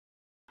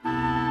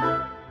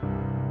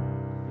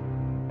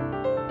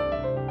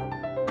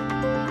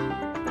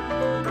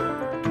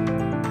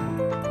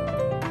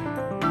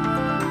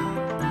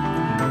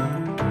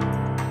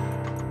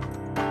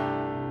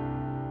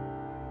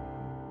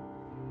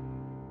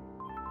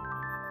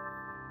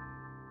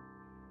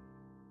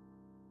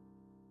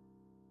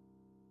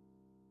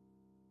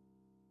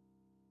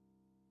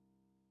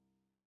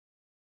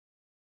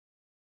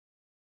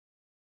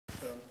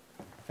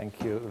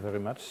Thank you very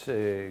much.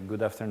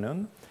 Good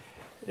afternoon.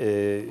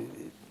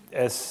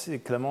 As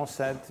Clément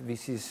said,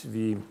 this is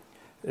the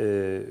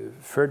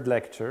third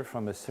lecture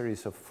from a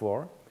series of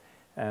 4.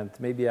 And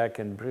maybe I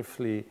can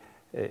briefly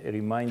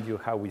remind you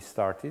how we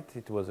started.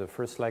 It was a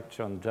first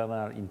lecture on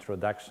general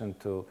introduction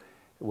to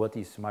what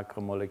is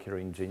macromolecular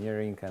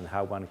engineering and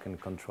how one can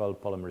control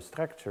polymer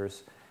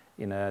structures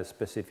in a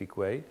specific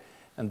way.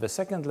 And the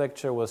second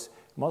lecture was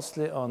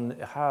mostly on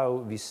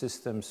how these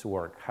systems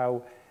work,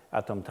 how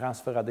atom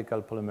transfer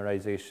radical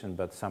polymerization,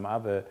 but some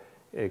other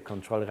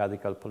control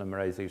radical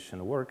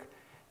polymerization work.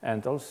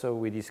 And also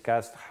we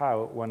discussed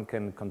how one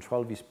can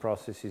control these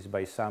processes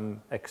by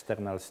some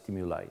external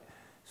stimuli.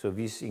 So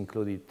this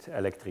included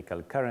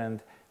electrical current,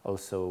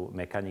 also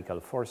mechanical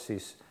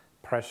forces,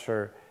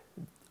 pressure,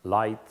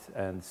 light,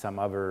 and some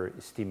other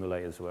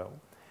stimuli as well.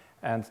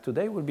 And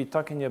today we'll be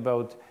talking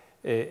about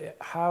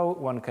how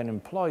one can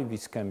employ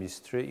this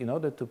chemistry in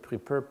order to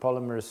prepare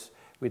polymers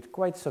with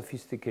quite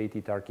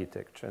sophisticated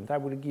architecture. And I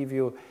will give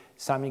you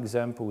some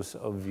examples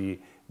of the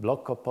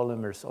block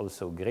copolymers,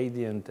 also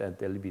gradient, and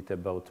a little bit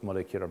about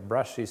molecular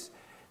brushes,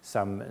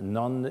 some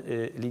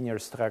non-linear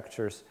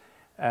structures.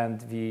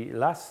 And the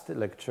last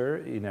lecture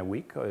in a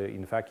week,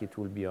 in fact it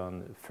will be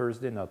on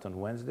Thursday, not on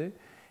Wednesday,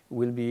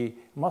 will be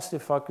mostly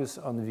focused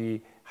on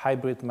the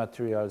hybrid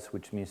materials,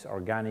 which means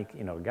organic,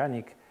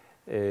 inorganic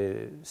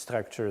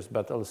structures,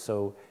 but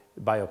also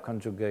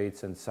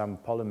bioconjugates and some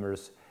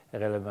polymers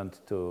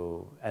relevant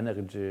to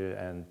energy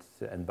and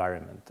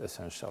environment,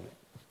 essentially.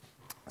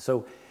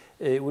 So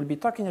we'll be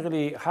talking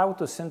really how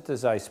to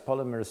synthesize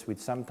polymers with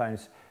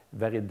sometimes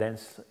very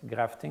dense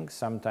grafting,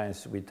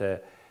 sometimes with a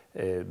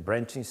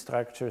branching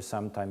structure,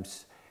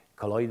 sometimes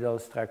colloidal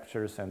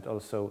structures, and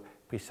also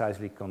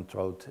precisely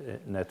controlled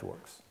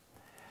networks.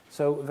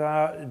 So there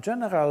are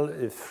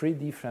general 3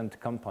 different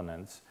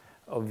components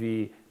of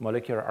the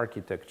molecular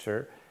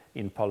architecture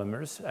in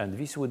polymers, and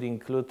this would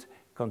include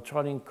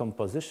controlling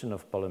composition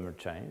of polymer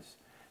chains,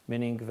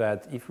 meaning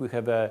that if we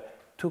have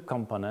 2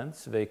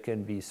 components, they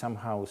can be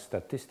somehow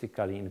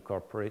statistically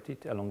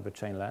incorporated along the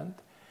chain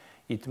length.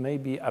 It may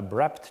be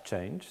abrupt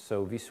change,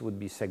 so this would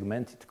be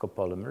segmented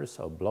copolymers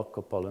or block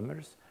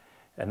copolymers.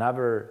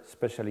 Another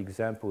special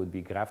example would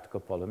be graft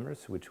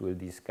copolymers, which we'll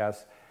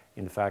discuss,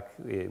 in fact,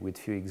 with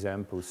few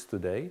examples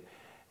today.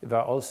 There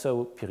are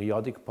also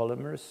periodic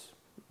polymers,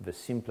 the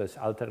simplest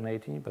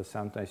alternating, but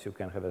sometimes you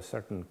can have a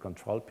certain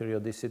control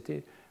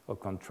periodicity or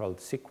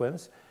controlled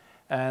sequence,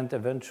 and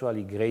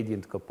eventually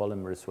gradient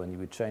copolymers when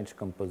you change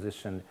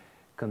composition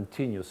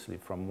continuously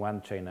from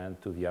one chain end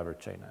to the other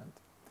chain end.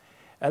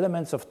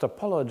 Elements of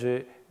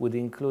topology would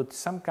include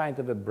some kind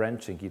of a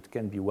branching. It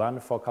can be one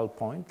focal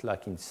point,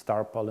 like in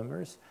star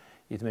polymers.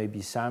 It may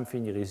be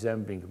something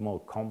resembling more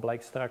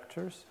comb-like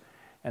structures.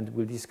 And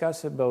we'll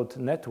discuss about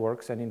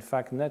networks, and in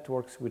fact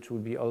networks which will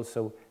be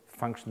also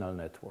functional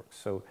networks.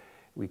 So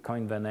we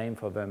coined the name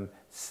for them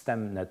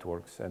STEM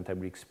networks, and I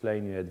will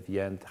explain you at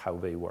the end how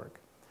they work.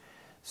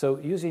 So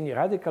using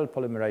radical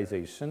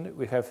polymerization,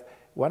 we have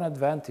one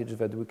advantage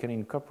that we can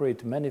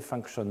incorporate many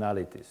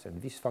functionalities,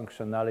 and these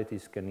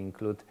functionalities can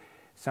include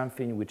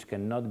something which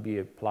cannot be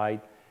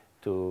applied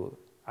to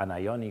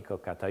anionic or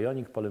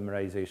cationic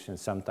polymerization,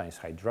 sometimes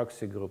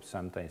hydroxy groups,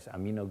 sometimes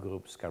amino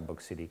groups,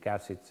 carboxylic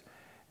acids,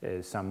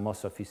 some more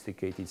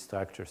sophisticated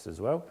structures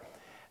as well.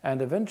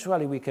 And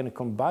eventually we can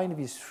combine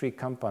these 3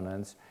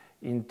 components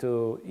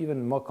into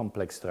even more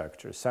complex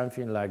structures,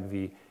 something like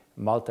the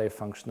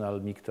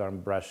multifunctional micro-arm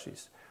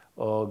brushes,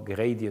 or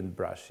gradient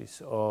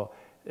brushes, or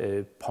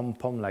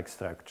pom-pom-like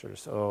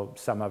structures, or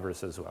some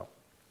others as well.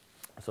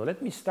 So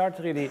let me start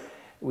really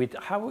with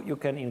how you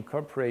can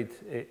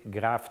incorporate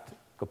graft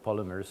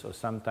copolymers, or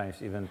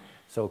sometimes even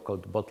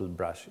so-called bottle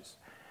brushes.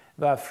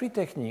 There are 3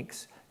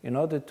 techniques in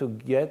order to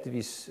get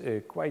this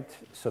quite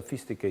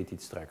sophisticated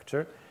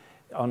structure.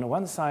 On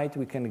one side,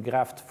 we can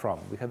graft from.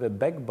 We have a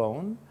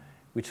backbone,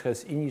 which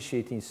has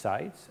initiating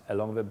sites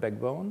along the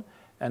backbone,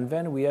 and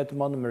then we add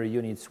monomer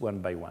units one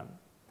by one.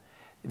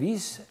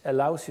 This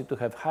allows you to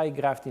have high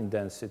grafting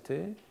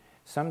density.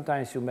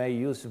 Sometimes you may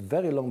use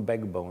very long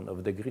backbone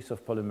of degrees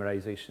of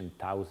polymerization,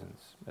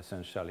 thousands,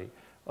 essentially,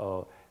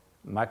 or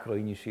macro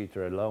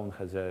initiator alone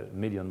has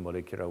 1,000,000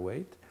 molecular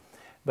weight.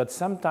 But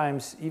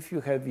sometimes, if you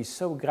have this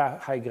so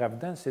high graft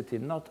density,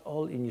 not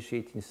all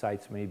initiating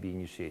sites may be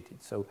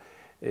initiated. So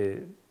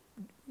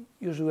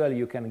usually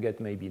you can get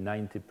maybe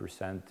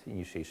 90%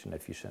 initiation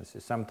efficiency,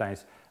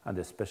 sometimes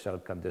under special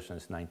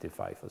conditions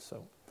 95 or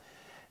so.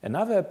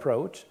 Another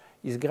approach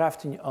is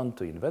grafting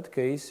onto. In that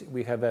case,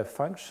 we have a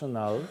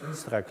functional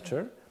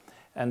structure,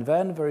 and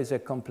then there is a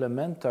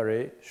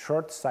complementary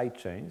short side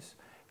chains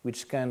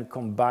which can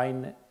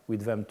combine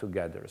with them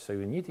together. So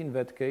you need, in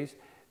that case,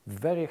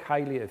 very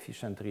highly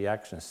efficient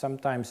reactions.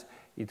 Sometimes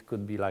it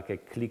could be like a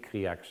click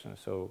reaction.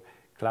 So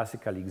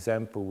classical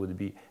example would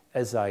be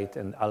azide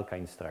and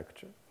alkyne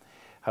structure.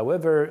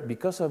 However,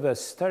 because of the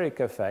steric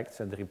effects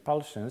and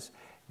repulsions,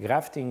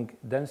 grafting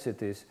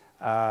densities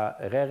are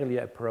rarely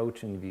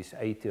approaching these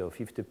 80 or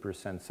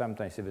 50%,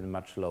 sometimes even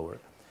much lower.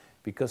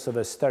 Because of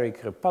a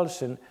steric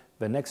repulsion,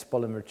 the next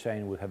polymer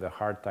chain will have a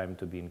hard time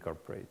to be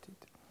incorporated.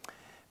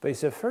 There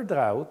is a third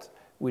route,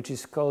 which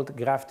is called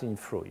grafting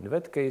through. In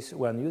that case,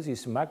 one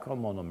uses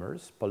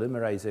macromonomers,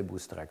 polymerizable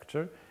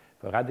structure.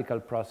 The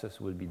radical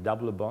process will be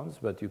double bonds,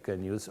 but you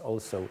can use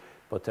also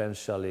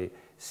potentially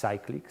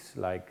cyclics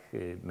like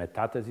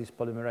metathesis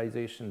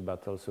polymerization,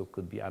 but also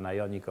could be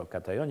anionic or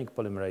cationic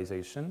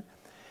polymerization.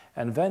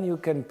 And then you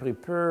can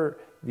prepare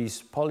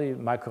these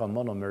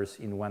polymacromonomers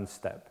in one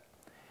step.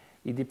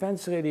 It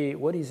depends really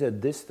what is the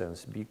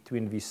distance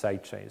between these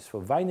side chains.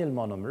 For vinyl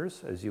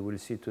monomers, as you will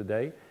see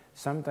today,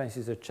 sometimes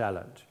it's a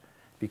challenge.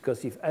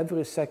 Because if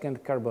every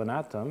second carbon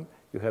atom,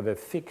 you have a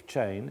thick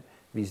chain,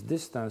 this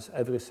distance,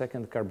 every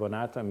second carbon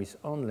atom is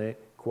only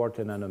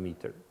 1/4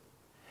 nanometer.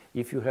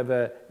 If you have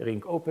a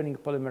ring opening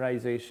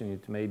polymerization,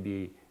 it may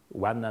be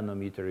 1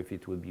 nanometer if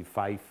it would be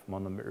 5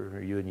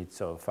 monomer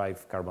units or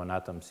 5 carbon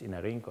atoms in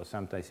a ring, or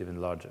sometimes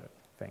even larger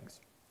things.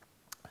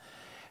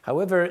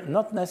 However,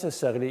 not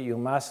necessarily you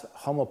must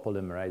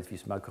homopolymerize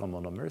these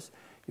macromonomers.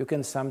 You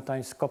can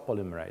sometimes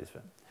copolymerize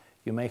them.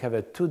 You may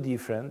have two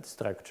different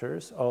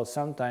structures, or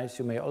sometimes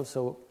you may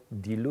also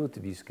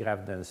dilute this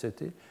graph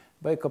density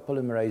by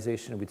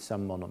copolymerization with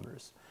some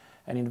monomers.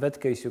 And in that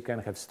case, you can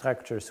have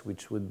structures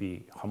which would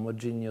be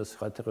homogeneous,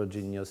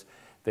 heterogeneous.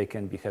 They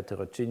can be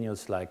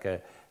heterogeneous, like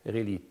a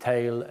really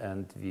tail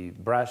and the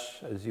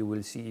brush, as you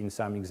will see in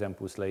some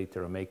examples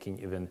later, making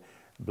even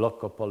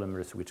block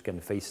copolymers which can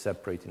phase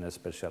separate in a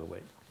special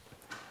way.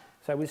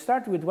 So I will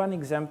start with one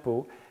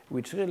example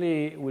which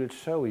really will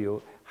show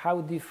you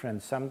how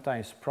different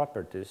sometimes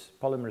properties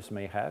polymers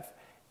may have,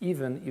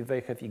 even if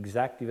they have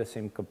exactly the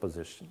same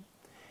composition.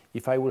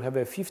 If I will have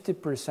a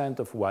 50%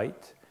 of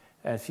white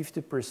and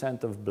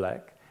 50% of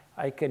black,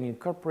 I can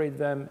incorporate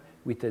them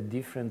with a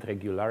different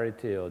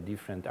regularity or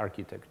different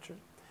architecture.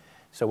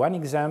 So one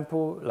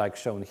example, like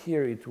shown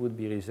here, it would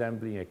be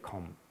resembling a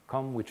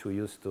comb which we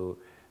use to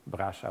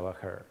brush our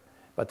hair.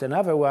 But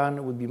another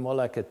one would be more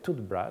like a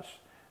toothbrush.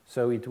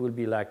 So it will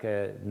be like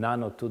a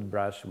nano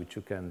toothbrush which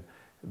you can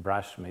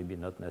brush, maybe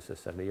not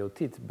necessarily your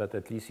teeth, but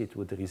at least it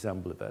would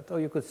resemble that. Or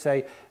you could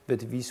say that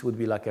this would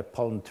be like a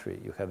palm tree.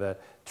 You have a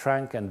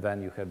trunk and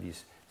then you have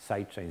these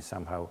side chains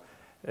somehow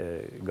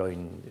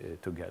going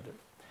together.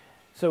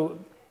 So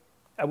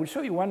I will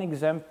show you one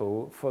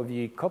example for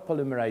the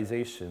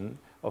copolymerization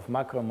of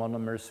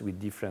macromonomers with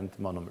different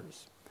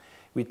monomers.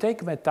 We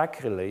take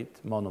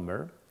methacrylate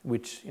monomer,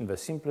 which in the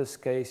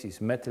simplest case is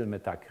methyl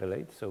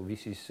methacrylate. So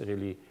this is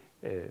really,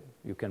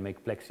 you can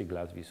make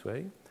plexiglass this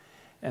way.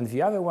 And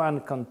the other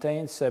one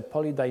contains a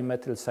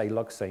polydimethyl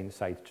siloxane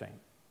side chain.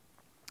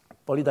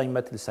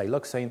 Polydimethyl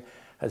siloxane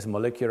has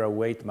molecular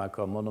weight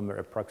macromonomer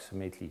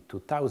approximately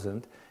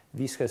 2,000.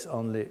 This has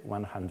only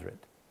 100.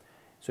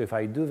 So if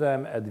I do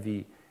them at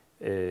the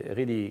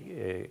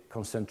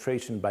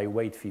concentration by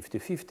weight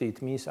 50-50,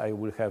 it means I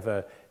will have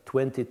a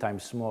 20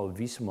 times more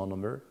this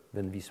monomer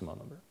than this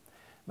monomer.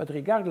 But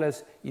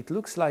regardless, it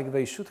looks like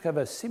they should have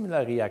a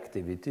similar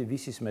reactivity.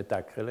 This is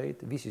methacrylate,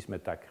 this is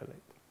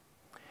methacrylate.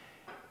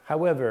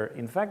 However,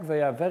 in fact,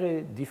 they are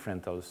very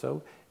different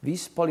also.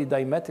 This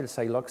polydimethyl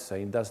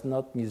siloxane does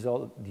not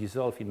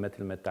dissolve in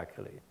methyl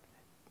methacrylate.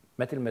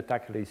 Methyl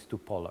methacrylate is too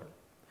polar.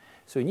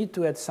 So you need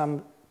to add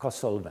some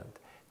co-solvent,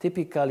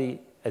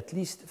 typically at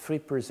least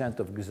 3%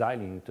 of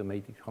xylene to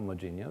make it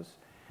homogeneous.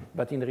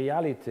 But in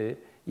reality,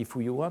 if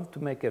we want to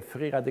make a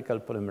free radical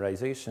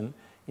polymerization,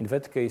 in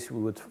that case,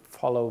 we would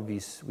follow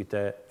this with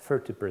a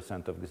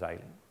 30% of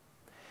xylene.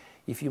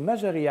 If you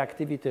measure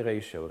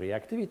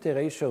reactivity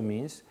ratio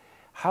means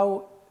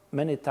how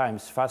many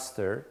times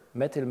faster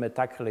methyl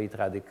methacrylate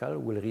radical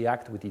will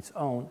react with its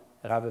own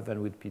rather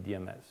than with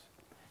PDMS.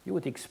 You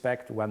would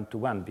expect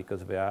 1-to-1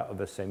 because they are of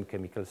the same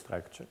chemical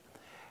structure.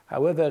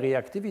 However,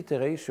 reactivity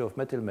ratio of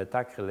methyl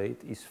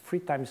methacrylate is 3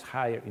 times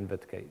higher in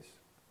that case.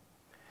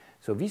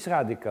 So these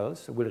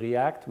radicals will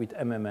react with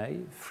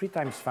MMA 3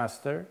 times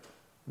faster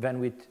than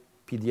with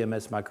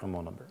PDMS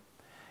macromonomer.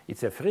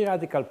 It's a free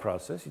radical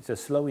process. It's a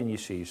slow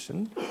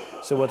initiation.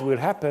 So what will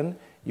happen,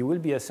 you will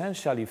be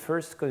essentially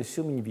first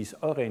consuming this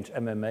orange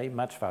MMA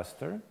much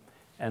faster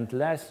and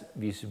less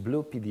this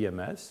blue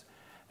PDMS.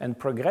 And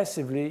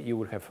progressively, you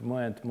will have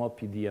more and more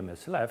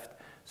PDMS left.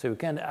 So you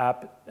can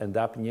end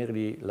up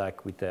nearly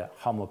like with a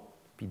homo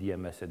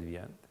PDMS at the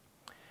end.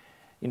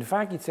 In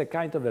fact, it's a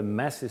kind of a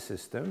messy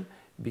system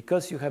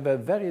because you have a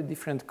very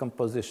different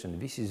composition.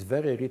 This is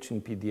very rich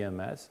in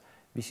PDMS.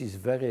 This is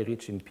very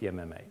rich in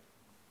PMMA.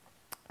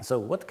 So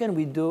what can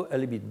we do a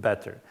little bit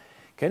better?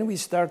 Can we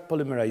start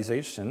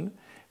polymerization,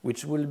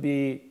 which will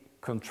be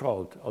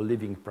controlled or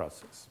living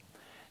process?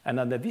 And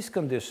under these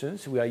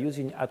conditions, we are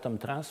using atom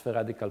transfer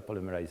radical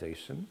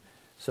polymerization.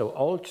 So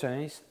all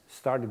chains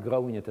start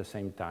growing at the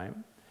same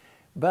time.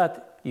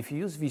 But if you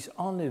use this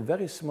only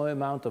very small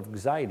amount of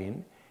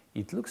xylene,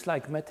 it looks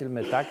like methyl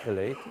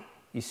methacrylate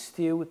is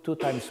still 2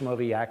 times more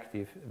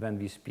reactive than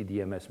this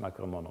PDMS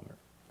macromonomer.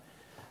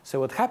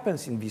 So what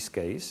happens in this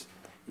case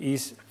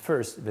is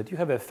first that you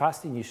have a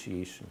fast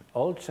initiation.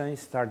 All chains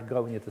start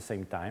growing at the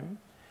same time,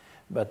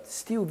 but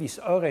still this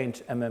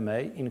orange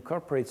MMA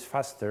incorporates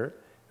faster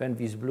than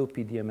this blue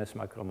PDMS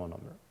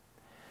macromonomer.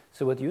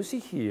 So what you see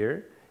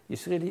here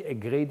is really a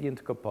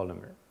gradient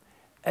copolymer.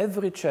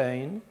 Every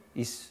chain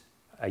is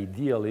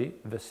ideally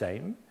the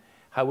same.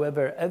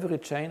 However, every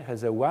chain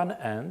has a one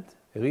end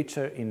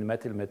richer in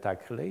methyl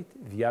methacrylate,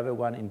 the other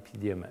one in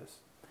PDMS.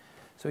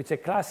 So it's a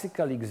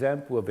classical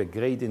example of a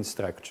gradient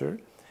structure,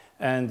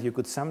 and you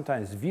could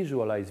sometimes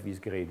visualize these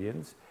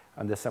gradients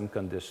under some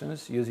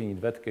conditions using, in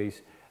that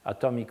case,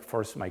 atomic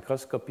force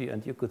microscopy,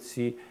 and you could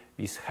see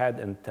this head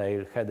and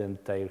tail, head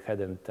and tail, head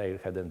and tail,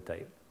 head and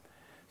tail.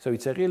 So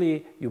it's a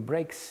really, you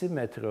break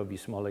symmetry of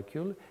this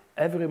molecule.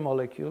 Every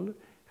molecule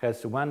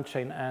has one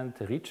chain end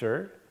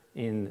richer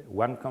in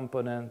one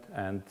component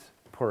and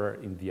poorer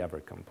in the other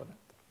component.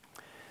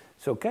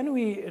 So can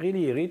we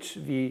really reach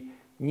the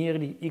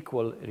nearly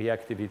equal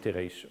reactivity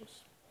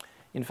ratios?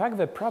 In fact,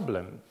 the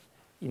problem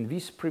in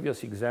these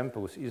previous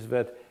examples is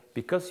that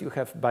because you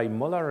have by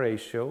molar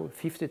ratio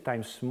 50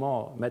 times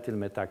more methyl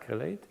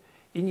methacrylate,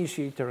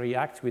 initiator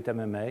reacts with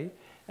MMA,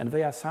 and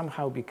they are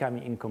somehow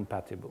becoming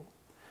incompatible.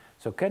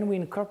 So can we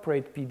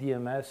incorporate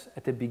PDMS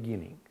at the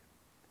beginning?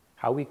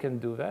 How we can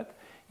do that?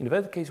 In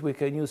that case, we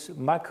can use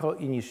macro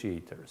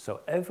initiators.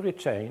 So every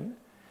chain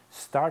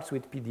starts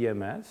with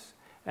PDMS,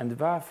 and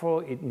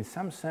therefore, in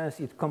some sense,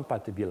 it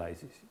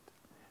compatibilizes it.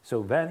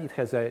 So then it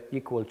has an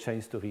equal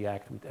chance to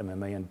react with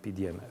MMA and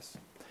PDMS.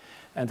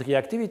 And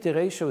reactivity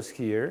ratios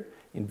here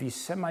in this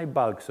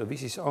semi-bulk, so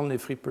this is only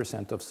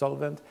 3% of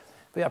solvent,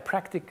 they are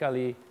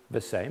practically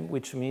the same,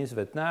 which means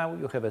that now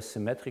you have a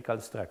symmetrical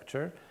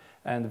structure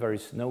and there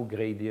is no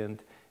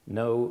gradient,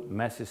 no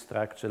messy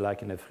structure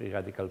like in a free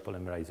radical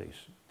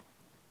polymerization.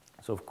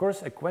 So of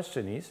course, a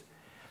question is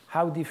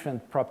how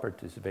different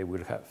properties they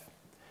will have.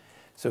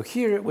 So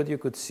here what you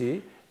could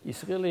see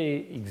is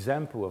really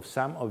example of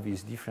some of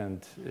these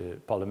different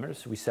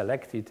polymers. We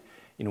selected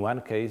in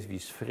one case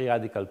this free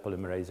radical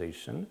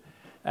polymerization,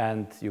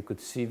 and you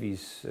could see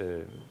this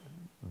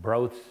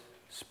broad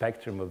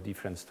spectrum of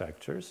different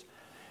structures.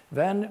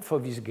 Then for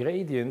this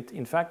gradient,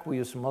 in fact, we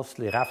use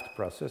mostly Raft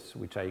process,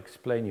 which I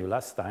explained you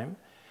last time,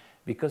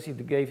 because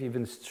it gave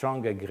even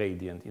stronger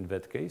gradient in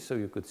that case. So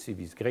you could see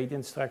this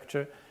gradient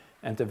structure.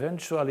 And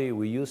eventually,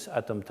 we use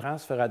atom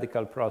transfer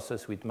radical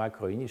process with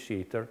macro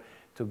initiator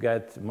to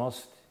get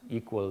most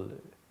equal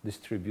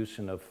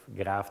distribution of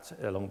grafts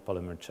along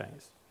polymer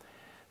chains.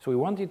 So we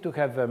wanted to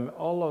have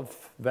all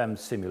of them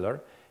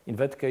similar. In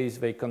that case,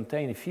 they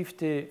contain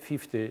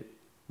 50-50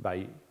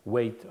 by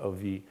weight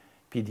of the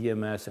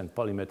PDMS and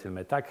polymethyl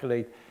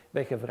methacrylate.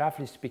 They have,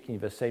 roughly speaking,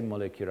 the same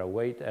molecular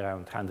weight,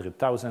 around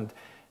 100,000.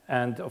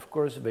 And of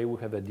course, they will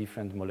have a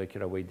different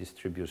molecular weight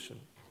distribution.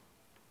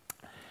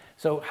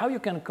 So how you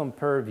can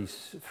compare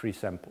these three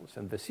samples?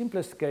 And the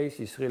simplest case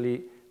is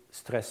really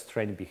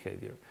stress-strain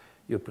behavior.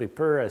 You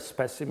prepare a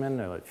specimen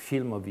or a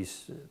film of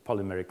these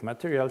polymeric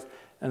materials,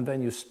 and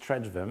then you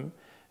stretch them.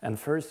 And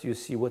first you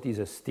see what is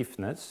a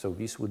stiffness. So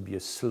this would be a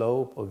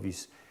slope of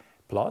this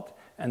plot.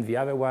 And the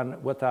other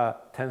one, what are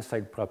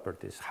tensile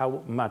properties?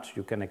 How much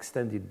you can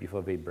extend it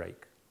before they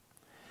break.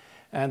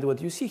 And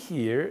what you see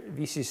here,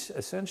 this is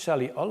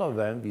essentially all of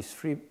them, these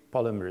three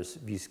polymers,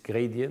 this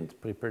gradient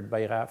prepared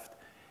by Raft,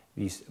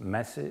 this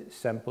messy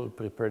sample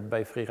prepared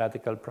by free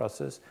radical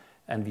process,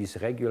 and this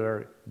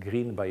regular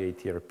green by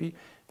ATRP.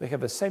 They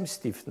have the same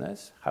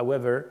stiffness.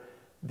 However,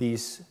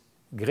 this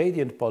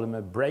gradient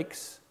polymer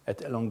breaks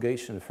at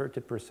elongation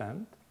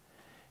 30%.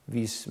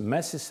 This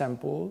messy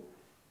sample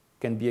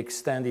can be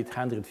extended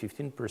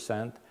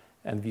 115%,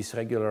 and this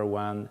regular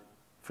one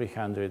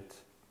 300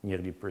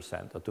 nearly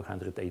percent or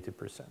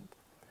 280%.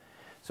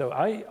 So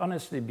I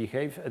honestly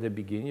behave at the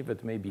beginning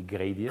that maybe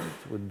gradient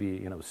would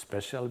be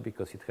special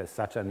because it has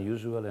such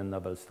unusual and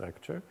novel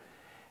structure.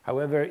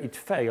 However, it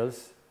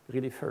fails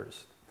really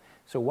first.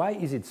 So why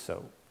is it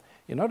so?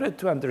 In order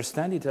to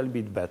understand it a little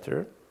bit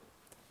better,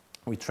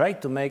 we try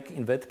to make,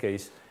 in that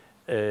case,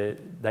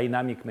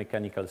 dynamic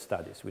mechanical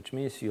studies, which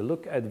means you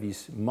look at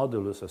this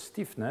modulus of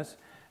stiffness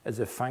as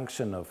a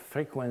function of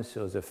frequency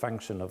or as a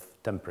function of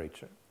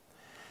temperature.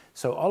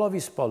 So all of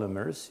these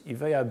polymers, if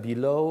they are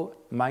below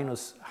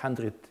minus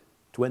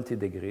 120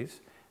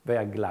 degrees, they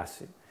are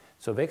glassy.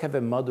 So they have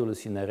a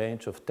modulus in a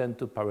range of 10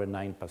 to the power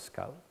 9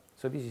 Pascal.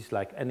 So this is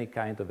like any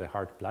kind of a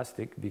hard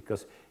plastic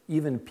because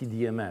even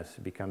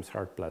PDMS becomes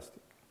hard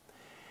plastic.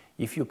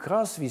 If you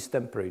cross this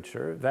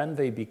temperature, then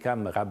they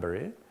become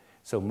rubbery,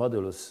 so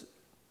modulus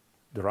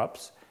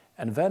drops.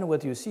 And then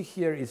what you see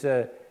here is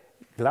a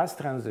glass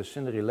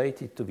transition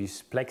related to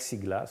this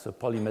plexiglass or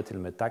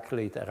polymethyl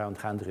methacrylate around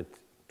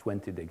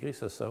 120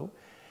 degrees or so.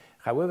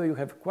 However, you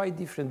have quite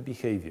different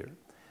behavior.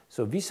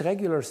 So this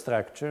regular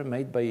structure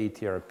made by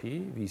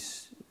ATRP,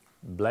 these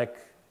black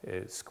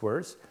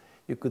squares,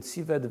 you could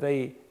see that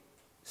they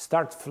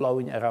start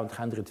flowing around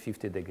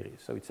 150 degrees.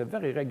 So it's a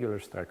very regular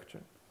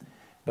structure.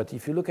 But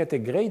if you look at a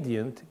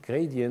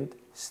gradient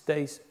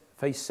stays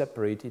phase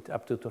separated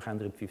up to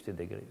 250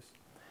 degrees.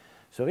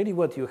 So really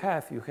what you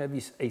have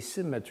this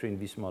asymmetry in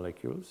these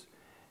molecules.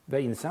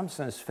 They in some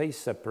sense phase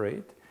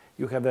separate.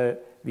 You have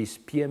these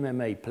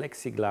PMMA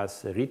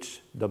plexiglass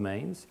rich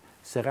domains,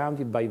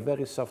 surrounded by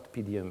very soft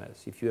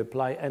PDMS. If you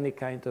apply any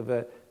kind of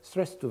a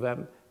stress to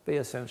them, they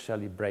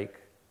essentially break,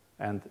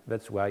 and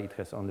that's why it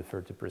has only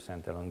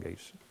 30%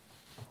 elongation.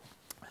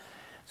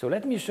 So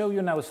let me show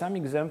you now some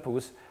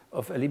examples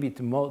of a little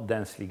bit more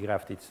densely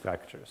grafted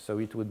structures. So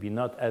it would be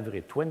not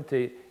every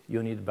 20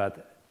 unit,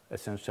 but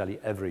essentially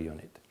every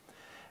unit.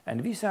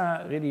 And these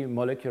are really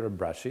molecular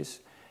brushes,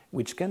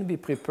 which can be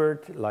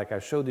prepared, like I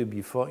showed you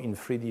before, in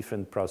 3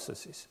 different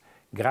processes.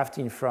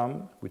 Grafting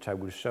from, which I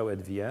will show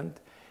at the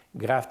end,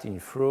 grafting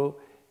through,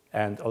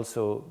 and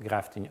also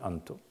grafting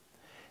onto.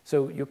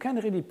 So you can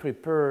really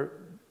prepare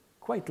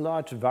quite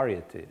large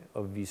variety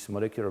of these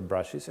molecular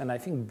brushes, and I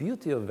think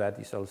beauty of that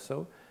is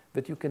also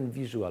that you can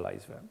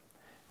visualize them.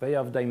 They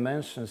have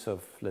dimensions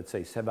of, let's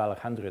say, several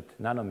hundred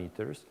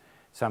nanometers,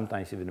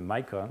 sometimes even a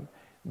micron,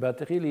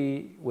 but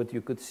really what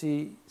you could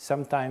see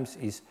sometimes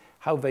is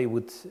how they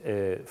would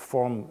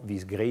form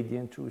this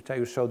gradient, which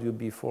I showed you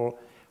before,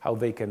 how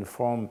they can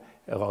form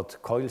a rod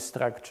coil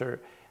structure,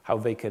 how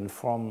they can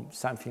form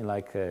something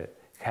like a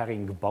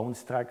herringbone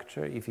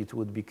structure if it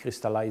would be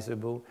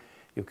crystallizable.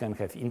 You can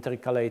have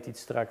intercalated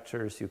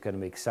structures. You can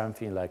make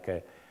something like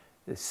a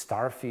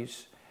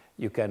starfish.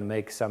 You can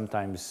make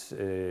sometimes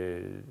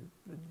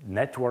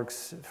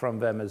networks from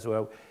them as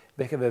well.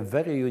 They have a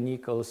very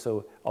unique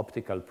also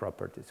optical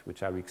properties,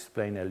 which I will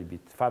explain a little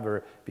bit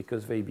further,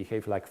 because they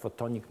behave like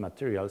photonic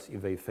materials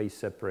if they phase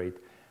separate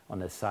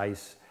on a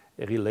size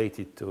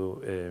related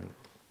to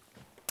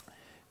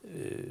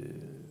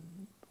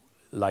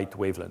light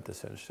wavelength,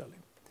 essentially.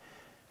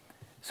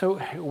 So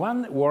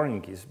one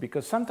warning is,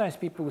 because sometimes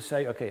people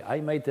say, okay, I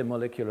made a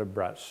molecular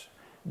brush,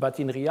 but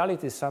in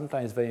reality,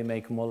 sometimes they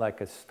make more like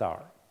a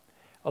star.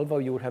 Although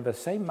you would have the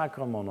same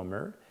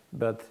macromonomer,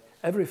 but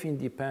everything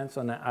depends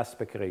on an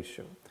aspect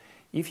ratio.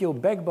 If your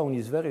backbone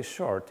is very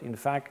short, in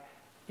fact,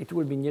 it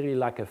will be nearly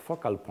like a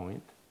focal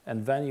point,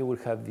 and then you will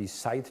have these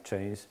side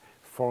chains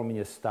forming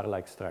a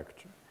star-like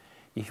structure.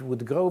 If you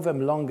would grow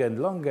them longer and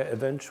longer,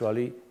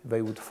 eventually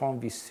they would form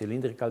these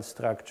cylindrical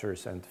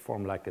structures and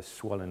form like a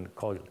swollen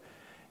coil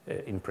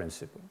in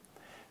principle.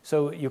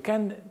 So you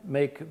can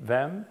make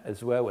them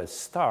as well as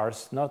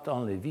stars. Not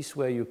only this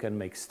way, you can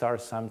make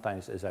stars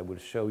sometimes, as I will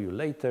show you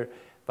later,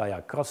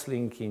 via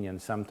cross-linking and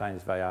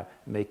sometimes via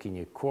making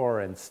a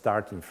core and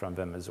starting from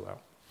them as well.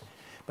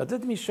 But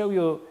let me show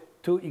you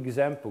 2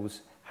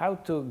 examples how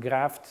to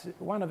graft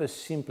one of the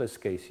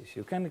simplest cases.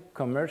 You can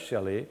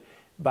commercially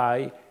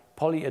buy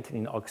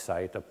polyethylene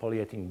oxide or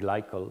polyethylene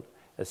glycol,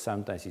 as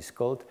sometimes it's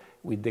called,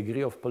 with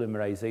degree of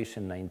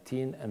polymerization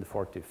 19 and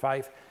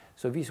 45.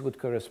 So this would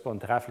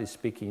correspond, roughly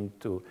speaking,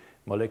 to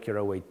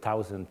molecular weight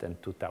 1,000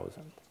 and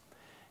 2,000.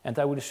 And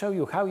I will show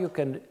you how you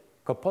can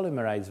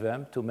copolymerize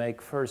them to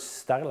make first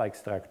star-like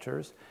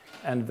structures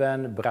and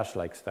then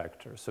brush-like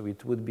structures. So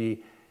it would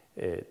be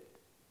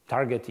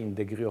targeting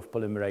degree of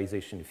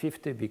polymerization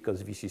 50,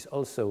 because this is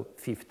also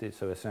 50,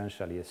 so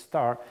essentially a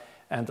star,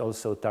 and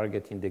also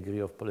targeting degree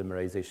of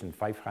polymerization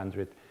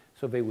 500,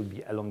 so they would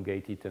be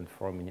elongated and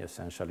forming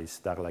essentially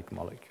star-like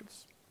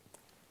molecules.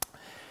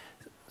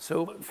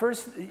 So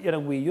first,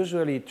 we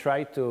usually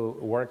try to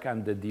work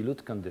under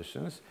dilute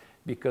conditions,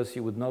 because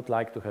you would not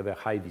like to have a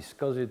high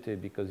viscosity,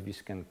 because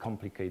this can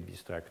complicate the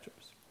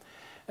structures.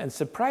 And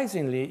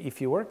surprisingly,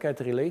 if you work at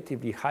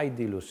relatively high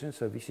dilution,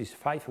 so this is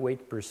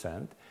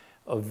 5%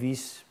 of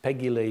this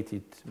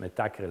pegylated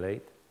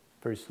methacrylate,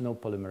 there is no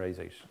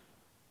polymerization.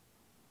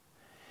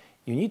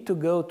 You need to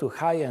go to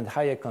higher and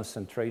higher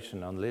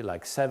concentration only,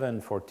 like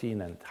 7,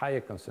 14, and higher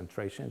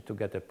concentration to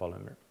get a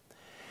polymer.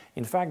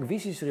 In fact,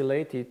 this is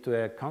related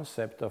to a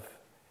concept of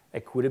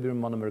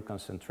equilibrium monomer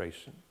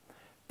concentration.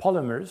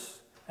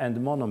 Polymers and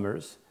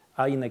monomers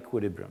are in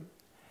equilibrium.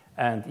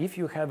 And if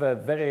you have a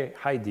very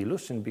high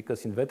dilution,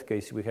 because in that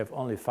case we have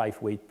only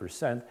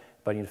 5%,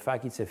 but in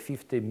fact it's a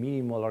 50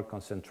 millimolar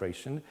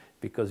concentration,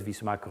 because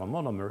this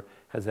macromonomer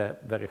has a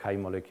very high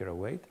molecular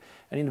weight.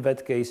 And in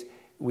that case,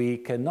 we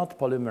cannot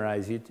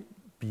polymerize it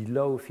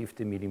below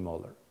 50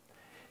 millimolar.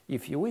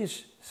 If you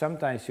wish,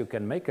 sometimes you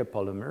can make a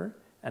polymer,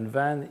 and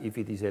then if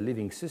it is a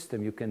living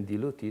system, you can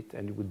dilute it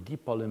and it would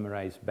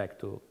depolymerize back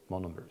to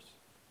monomers.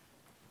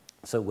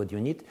 So what you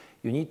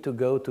need to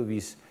go to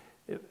this,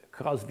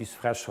 cross this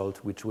threshold,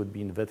 which would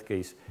be in that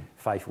case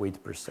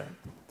 5%.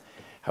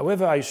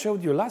 However, I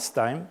showed you last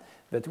time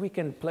that we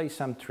can play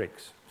some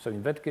tricks. So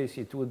in that case,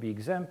 it would be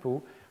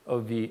example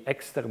of the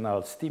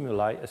external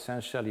stimuli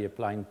essentially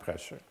applying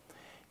pressure.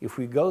 If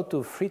we go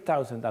to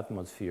 3,000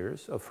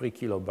 atmospheres or 3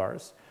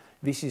 kilobars,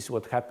 this is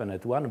what happened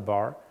at 1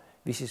 bar.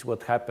 This is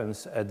what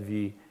happens at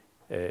the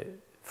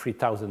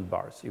 3,000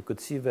 bars. You could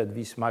see that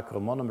this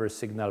macromonomer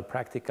signal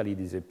practically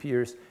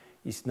disappears.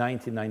 It's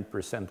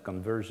 99%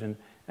 conversion,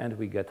 and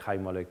we get high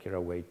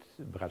molecular weight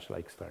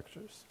brush-like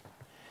structures.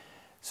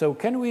 So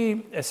can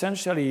we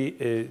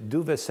essentially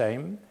do the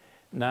same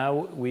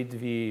now with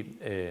the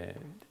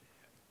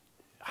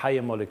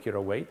higher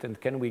molecular weight,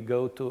 and can we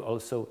go to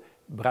also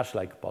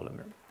brush-like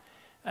polymer?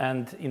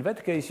 And in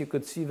that case, you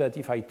could see that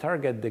if I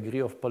target degree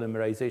of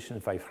polymerization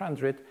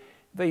 500,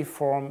 they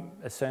form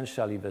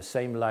essentially the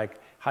same like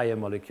higher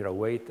molecular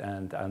weight,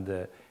 and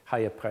the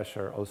higher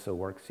pressure also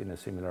works in a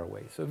similar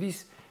way. So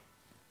this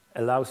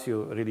allows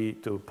you really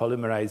to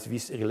polymerize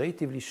this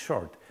relatively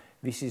short.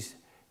 This is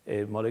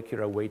a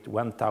molecular weight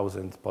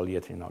 1,000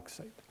 polyethylene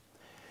oxide.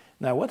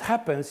 Now, what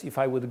happens if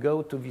I would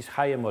go to this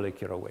higher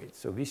molecular weight?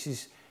 So this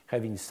is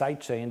having side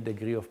chain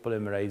degree of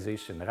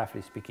polymerization,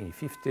 roughly speaking,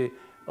 50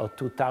 or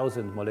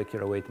 2,000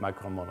 molecular weight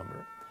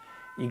macromonomer.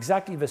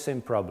 Exactly the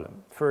same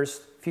problem.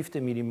 First,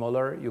 50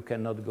 millimolar, you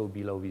cannot go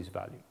below this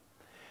value.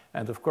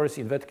 And of course,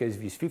 in that case,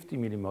 this 50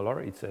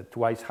 millimolar, it's a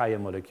twice higher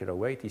molecular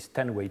weight, is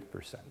 10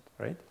 weight%,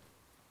 right?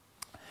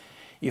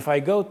 If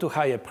I go to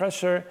higher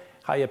pressure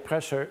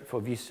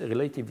for these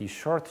relatively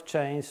short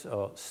chains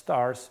or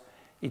stars,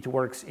 it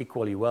works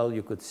equally well.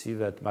 You could see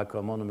that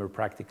macromonomer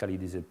practically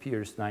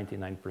disappears,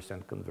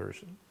 99%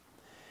 conversion.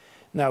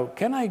 Now,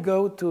 can I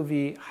go to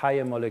the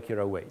higher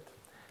molecular weight?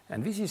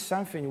 And this is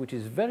something which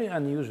is very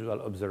unusual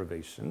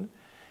observation,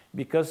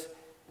 because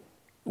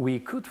we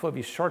could, for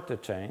these shorter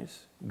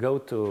chains, go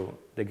to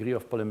degree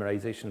of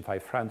polymerization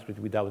 500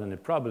 without any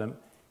problem.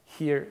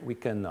 Here, we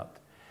cannot.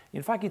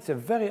 In fact, it's a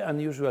very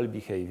unusual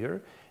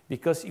behavior,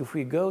 because if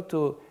we go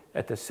to,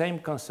 at the same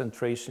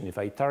concentration, if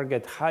I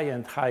target higher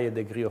and higher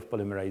degree of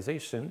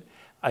polymerization,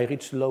 I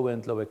reach lower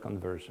and lower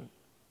conversion,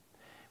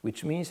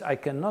 which means I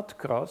cannot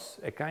cross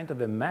a kind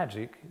of a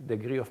magic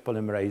degree of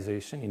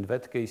polymerization. In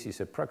that case,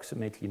 is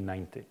approximately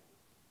 90.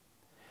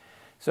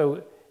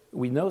 So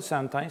we know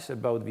sometimes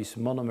about this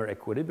monomer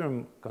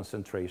equilibrium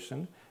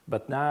concentration,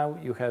 but now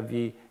you have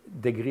the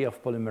degree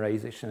of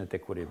polymerization at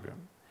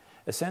equilibrium.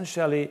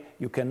 Essentially,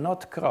 you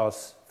cannot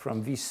cross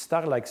from this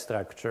star-like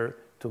structure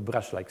to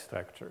brush-like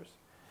structures.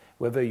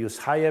 Whether you use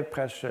higher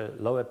pressure,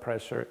 lower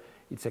pressure,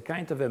 it's a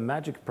kind of a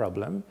magic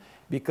problem,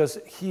 because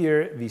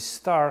here the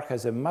star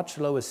has a much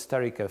lower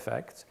steric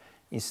effect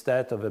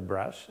instead of a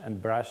brush,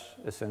 and brush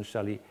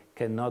essentially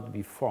cannot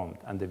be formed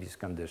under these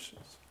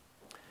conditions.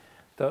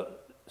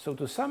 So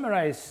to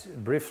summarize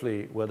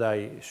briefly what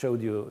I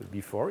showed you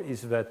before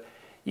is that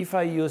if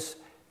I use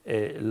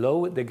a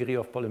low degree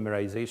of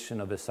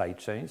polymerization of the side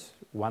chains,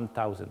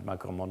 1,000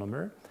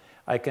 macromonomer,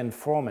 I can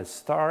form a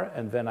star,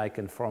 and then I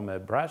can form a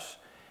brush.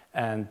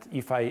 And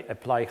if I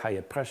apply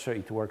higher pressure,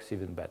 it works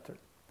even better.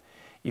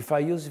 If I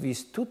use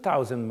this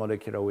 2,000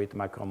 molecular weight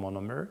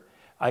macromonomer,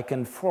 I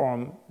can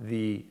form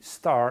the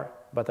star,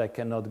 but I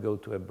cannot go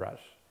to a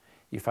brush.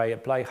 If I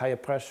apply higher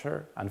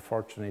pressure,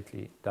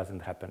 unfortunately, it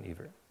doesn't happen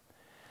either.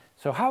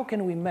 So how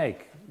can we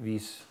make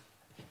these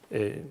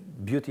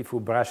beautiful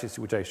brushes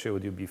which I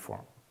showed you before?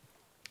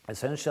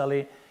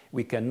 Essentially,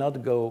 we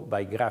cannot go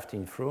by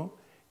grafting through.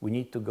 We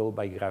need to go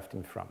by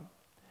grafting from.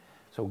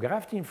 So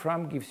grafting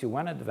from gives you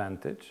one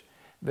advantage,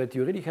 that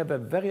you really have a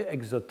very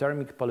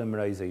exothermic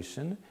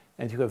polymerization,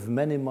 and you have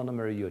many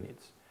monomer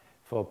units.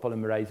 For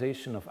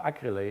polymerization of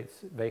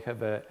acrylates, they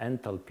have an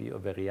enthalpy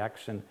of a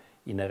reaction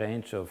in a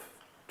range of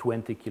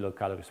 20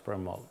 kilocalories per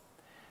mole.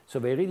 So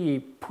they really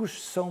push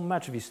so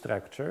much this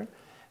structure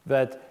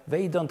that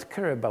they don't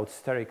care about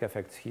steric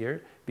effects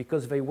here,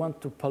 because they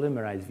want to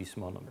polymerize this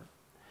monomer.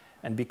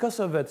 And because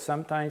of that,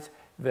 sometimes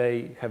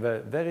they have a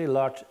very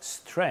large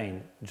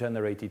strain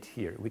generated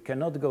here. We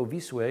cannot go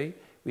this way,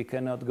 we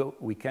can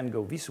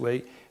go this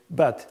way,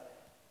 but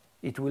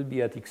it will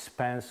be at the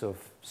expense of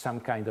some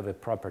kind of a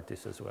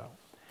properties as well.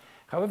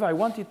 However, I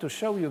wanted to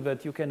show you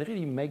that you can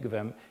really make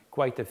them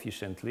quite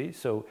efficiently.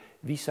 So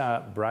these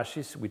are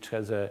brushes which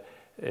has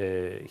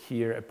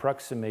here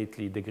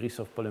approximately degrees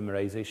of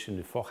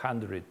polymerization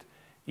 400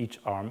 each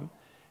arm.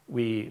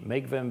 We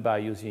make them by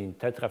using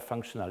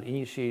tetrafunctional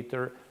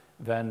initiator,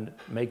 then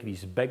make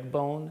this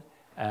backbone,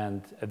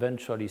 and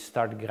eventually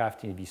start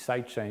grafting the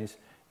side chains.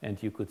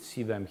 And you could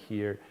see them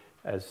here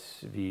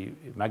as the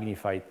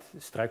magnified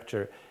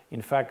structure.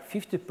 In fact,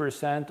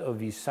 50% of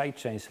these side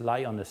chains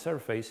lie on the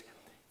surface,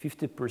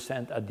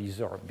 50% are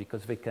desorbed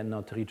because they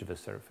cannot reach the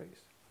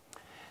surface.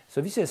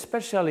 So this is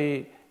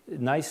especially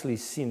nicely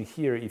seen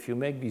here if you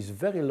make this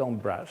very long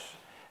brush,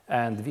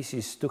 and this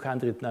is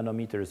 200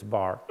 nanometers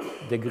bar,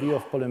 degree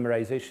of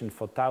polymerization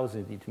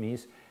 4,000, it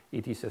means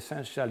it is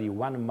essentially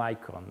 1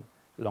 micron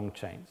long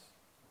chains.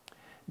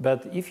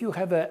 But if you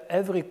have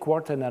every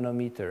quarter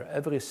nanometer,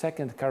 every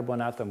second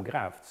carbon atom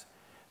grafts,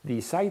 the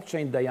side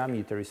chain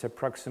diameter is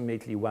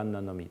approximately 1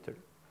 nanometer.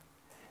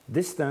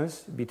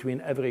 Distance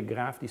between every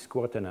graft is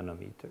quarter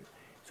nanometer.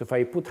 So if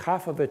I put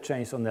half of the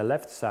chains on the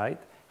left side,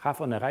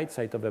 half on the right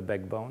side of the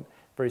backbone,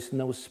 there is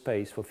no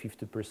space for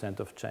 50%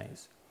 of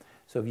chains.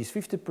 So these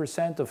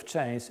 50% of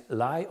chains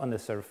lie on the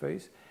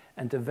surface,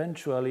 and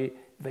eventually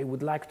they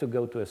would like to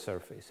go to a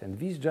surface. And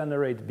these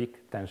generate big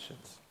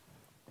tensions.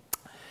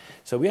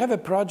 So we have a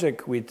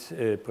project with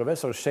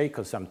Professor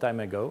Shaker some time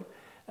ago,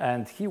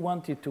 and he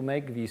wanted to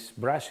make these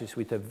brushes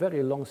with a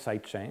very long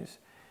side chains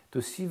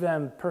to see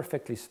them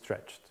perfectly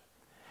stretched.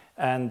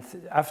 And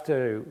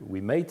after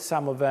we made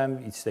some of them,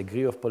 its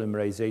degree of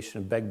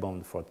polymerization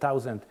backbone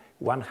 4,000,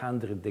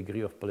 100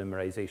 degree of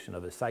polymerization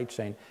of a side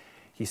chain.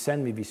 He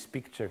sent me this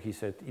picture. He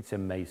said, it's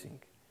amazing.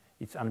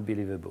 It's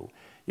unbelievable.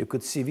 You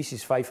could see this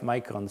is 5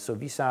 microns. So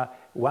these are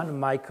 1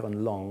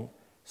 micron long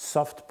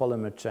soft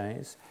polymer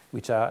chains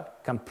which are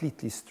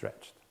completely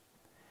stretched.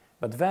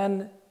 But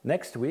then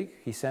next week,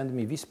 he sent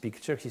me this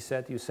picture. He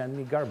said, you send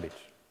me garbage.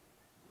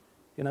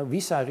 You know,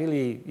 these are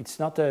really, it's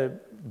not a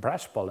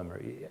brush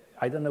polymer.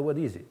 I don't know what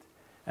is it.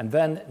 And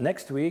then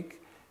next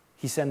week,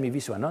 he sent me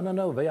this one. No, no,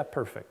 no, they are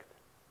perfect.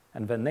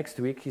 And then next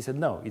week, he said,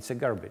 no, it's a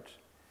garbage.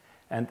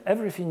 And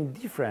everything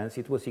different,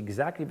 it was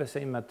exactly the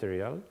same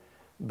material,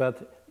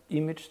 but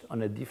imaged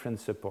on a different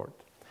support.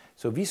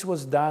 So this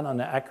was done on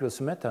aqueous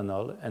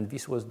methanol, and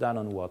this was done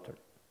on water.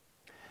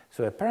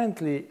 So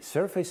apparently,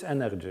 surface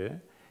energy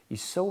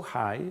is so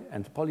high,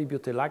 and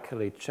polybutyl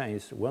acrylate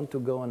chains want to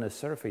go on a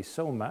surface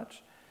so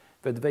much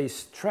that they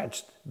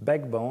stretched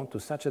backbone to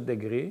such a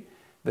degree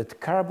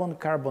that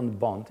carbon-carbon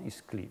bond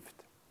is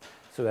cleaved.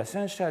 So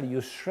essentially,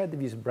 you shred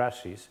these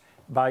brushes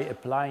by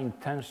applying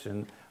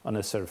tension on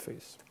a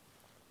surface.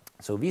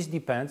 So this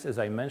depends, as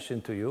I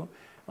mentioned to you,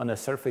 on a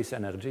surface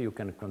energy. You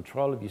can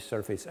control this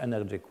surface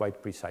energy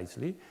quite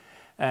precisely.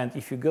 And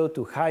if you go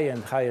to higher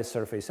and higher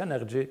surface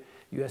energy,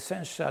 you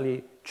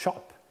essentially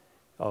chop,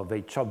 or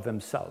they chop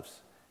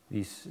themselves,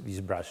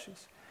 these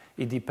brushes.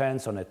 It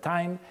depends on the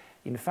time.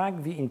 In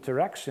fact, the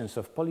interactions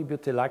of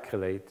polybutyl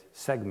acrylate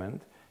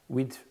segment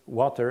with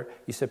water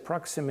is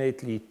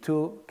approximately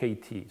 2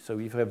 kT. So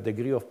if you have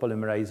degree of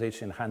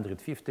polymerization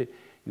 150,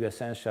 you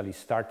essentially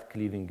start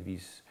cleaving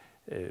this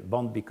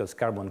bond, because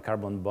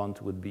carbon-carbon bond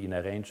would be in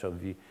a range of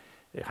the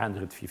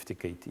 150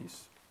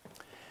 kTs.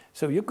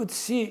 So you could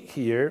see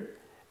here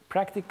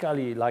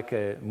practically like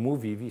a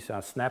movie. These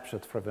are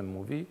snapshots from a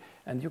movie,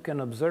 and you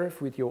can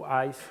observe with your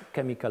eyes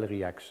chemical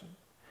reaction.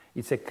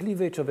 It's a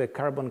cleavage of a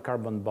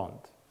carbon-carbon bond.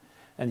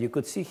 And you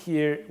could see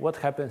here what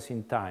happens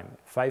in time,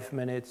 5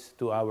 minutes,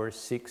 2 hours,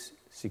 6,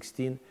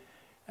 16,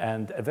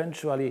 and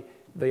eventually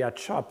they are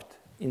chopped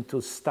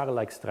into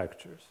star-like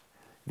structures.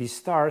 These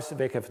stars,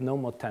 they have no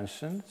more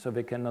tension, so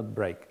they cannot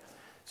break.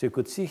 So you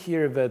could see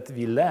here that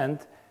the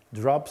length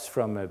drops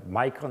from a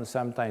micron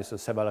sometimes to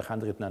several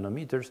hundred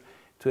nanometers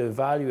to a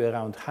value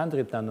around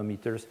 100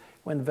 nanometers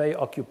when they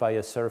occupy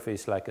a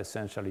surface like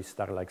essentially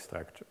star-like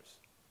structures.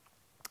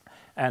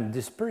 And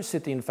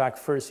dispersity, in fact,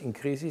 first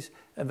increases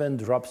and then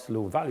drops to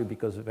low value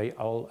because they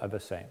all are the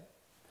same.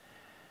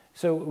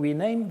 So we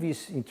name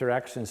these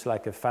interactions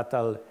like a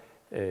fatal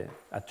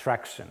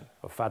attraction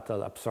or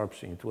fatal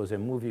absorption. It was a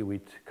movie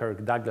with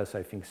Kirk Douglas,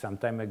 I think, some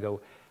time ago,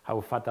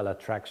 how fatal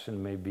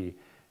attraction may be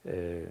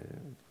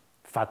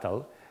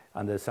fatal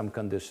under some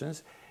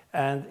conditions.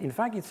 And in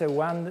fact, it's a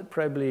one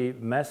probably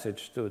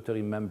message to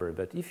remember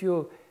that if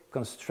you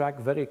construct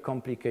very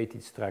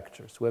complicated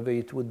structures, whether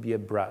it would be a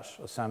brush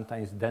or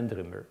sometimes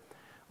dendrimer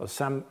or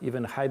some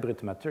even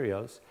hybrid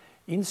materials,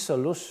 in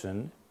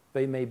solution,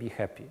 they may be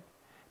happy.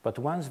 But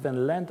once they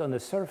land on the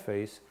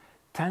surface,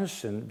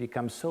 tension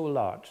becomes so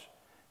large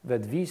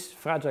that this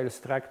fragile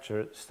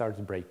structure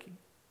starts breaking.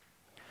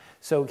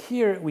 So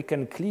here we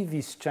can cleave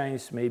these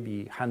chains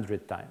maybe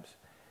 100 times.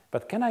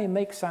 But can I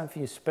make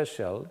something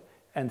special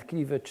and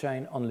cleave a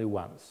chain only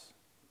once?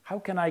 How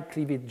can I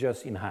cleave it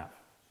just in half?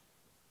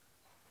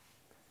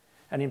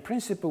 And in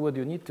principle, what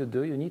you need to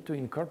do, you need to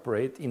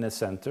incorporate in a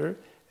center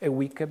a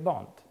weaker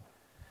bond.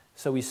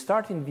 So we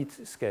start in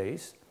this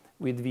case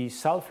with the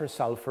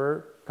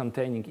sulfur-sulfur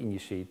containing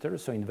initiator.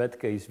 So in that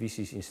case, this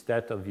is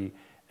instead of the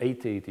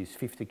 80, it is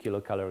 50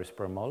 kilocalories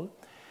per mole.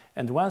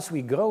 And once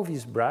we grow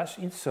this brush,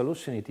 in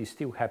solution it is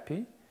still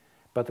happy.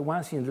 But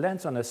once it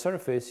lands on a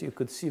surface, you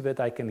could see that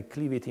I can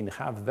cleave it in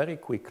half very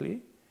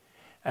quickly.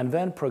 And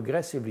then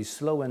progressively,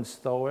 slow and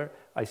slower,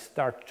 I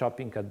start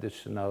chopping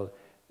additional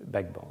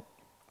backbone.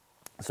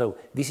 So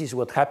this is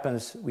what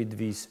happens with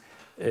this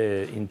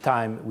in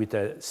time with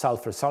a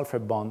sulfur-sulfur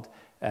bond,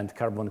 and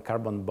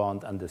carbon-carbon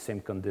bond under the same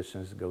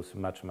conditions goes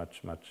much,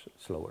 much, much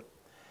slower.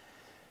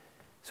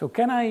 So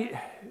can I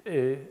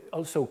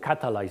also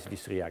catalyze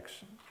this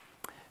reaction?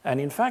 And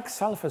in fact,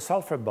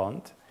 sulfur-sulfur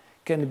bond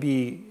can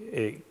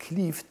be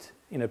cleaved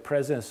in the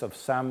presence of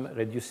some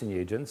reducing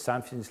agent,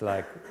 something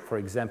like, for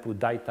example,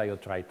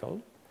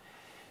 dithiotritol.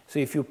 So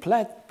if you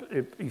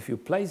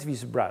place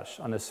this brush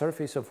on a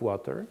surface of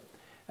water,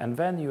 and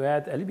then you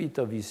add a little bit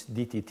of this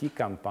DTT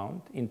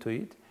compound into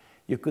it,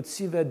 you could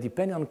see that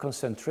depending on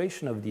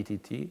concentration of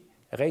DTT,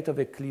 rate of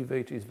a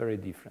cleavage is very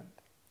different.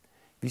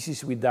 This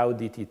is without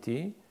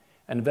DTT,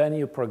 and then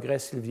you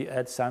progressively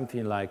add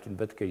something like, in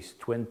that case,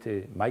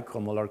 20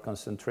 micromolar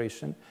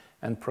concentration,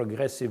 and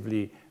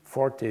progressively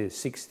 40,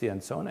 60,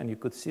 and so on, and you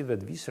could see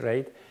that this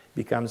rate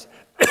becomes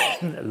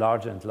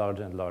larger and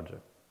larger and larger.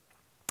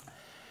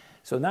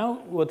 So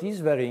now what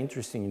is very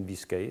interesting in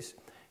this case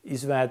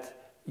is that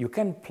you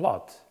can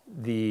plot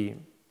the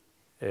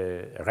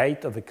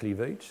rate of a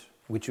cleavage,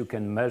 which you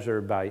can measure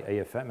by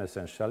AFM,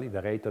 essentially,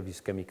 the rate of this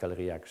chemical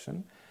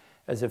reaction,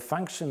 as a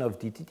function of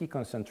DTT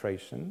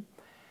concentration.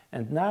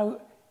 And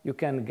now you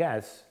can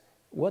guess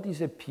what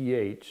is a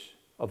pH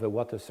of a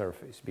water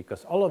surface,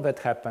 because all of that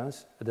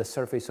happens at the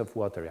surface of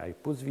water. I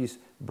put this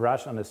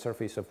brush on the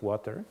surface of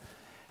water,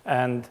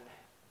 and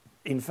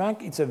in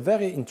fact, it's a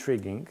very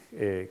intriguing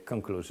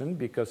conclusion,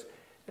 because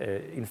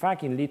In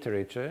fact, in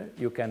literature,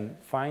 you can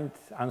find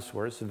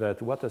answers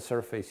that water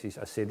surface is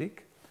acidic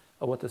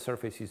or water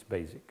surface is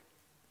basic.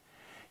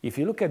 If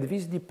you look at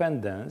this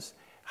dependence,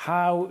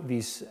 how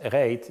this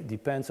rate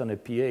depends on a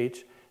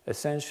pH,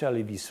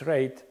 essentially this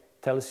rate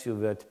tells you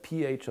that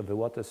pH of the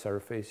water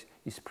surface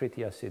is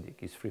pretty acidic,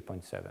 it's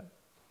 3.7.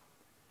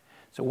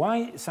 So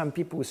why some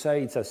people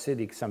say it's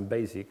acidic, some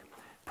basic?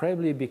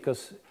 Probably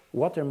because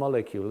water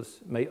molecules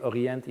may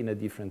orient in a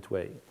different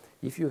way.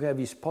 If you have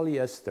this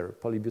polyester,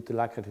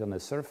 polybutylacrylate on the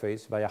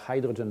surface via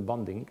hydrogen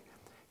bonding,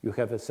 you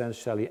have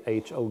essentially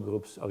HO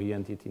groups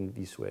oriented in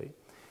this way.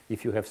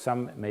 If you have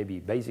some maybe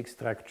basic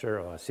structure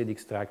or acidic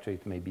structure,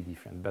 it may be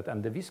different. But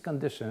under these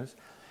conditions,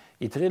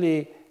 it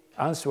really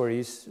answer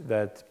is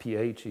that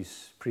pH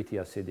is pretty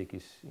acidic,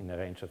 is in a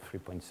range of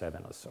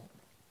 3.7 or so.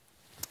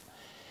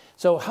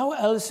 So how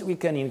else we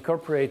can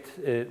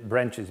incorporate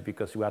branches,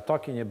 because we are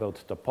talking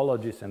about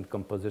topologies and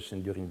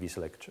composition during this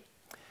lecture.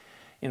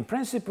 In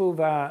principle,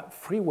 there are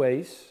three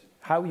ways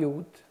how you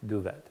would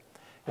do that.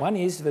 One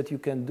is that you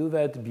can do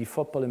that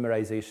before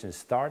polymerization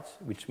starts,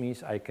 which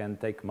means I can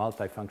take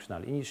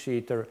multifunctional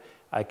initiator,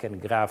 I can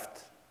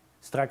graft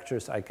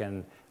structures, I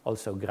can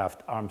also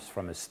graft arms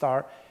from a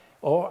star,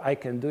 or I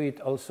can do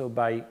it also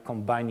by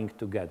combining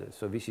together.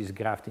 So this is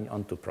grafting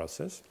onto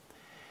process.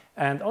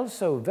 And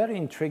also very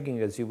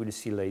intriguing, as you will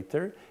see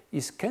later,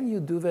 is can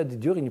you do that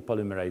during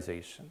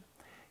polymerization?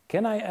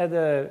 Can I add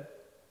a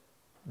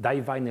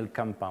divinyl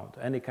compound,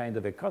 any kind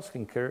of a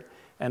crosslinker,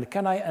 and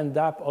can I end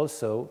up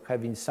also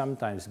having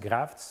sometimes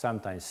grafts,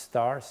 sometimes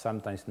stars,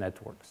 sometimes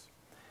networks?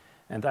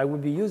 And I will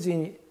be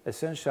using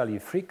essentially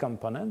three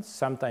components,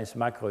 sometimes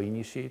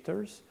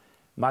macro-initiators,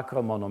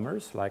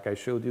 macromonomers, like I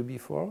showed you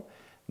before,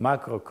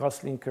 macro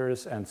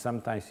crosslinkers, and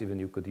sometimes even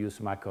you could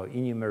use macro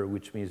enantiomer,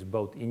 which means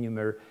both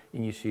enantiomer,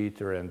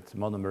 initiator, and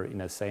monomer in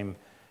the same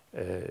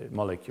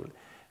molecule.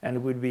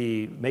 And we'll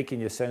be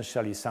making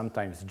essentially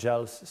sometimes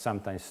gels,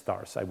 sometimes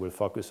stars. I will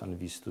focus on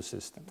these two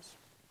systems.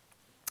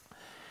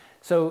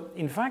 So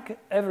in fact,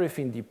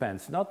 everything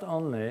depends not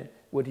only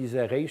what is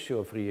the ratio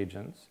of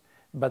reagents,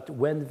 but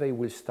when they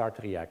will start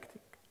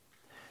reacting.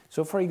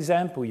 So for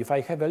example, if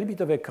I have a little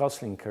bit of a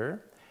crosslinker,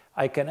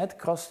 I can add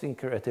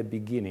crosslinker at the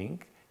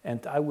beginning,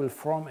 and I will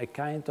form a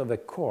kind of a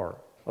core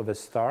of a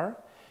star.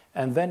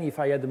 And then if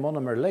I add a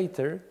monomer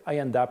later, I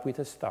end up with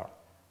a star.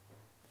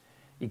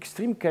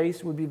 Extreme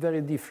case would be very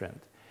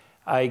different.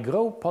 I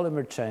grow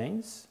polymer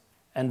chains,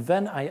 and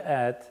then I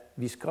add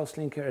this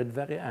crosslinker at the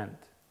very end.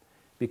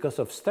 Because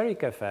of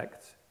steric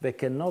effects, they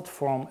cannot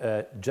form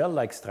a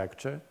gel-like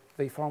structure.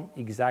 They form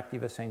exactly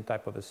the same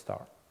type of a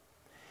star.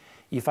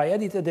 If I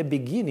add it at the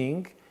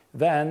beginning,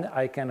 then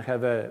I can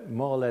have a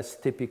more or less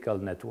typical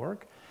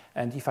network.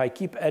 And if I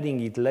keep adding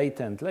it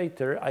later and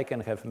later, I can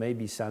have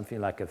maybe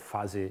something like a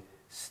fuzzy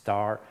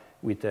star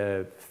with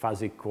a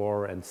fuzzy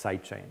core and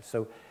side chains.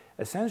 So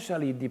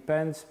essentially, it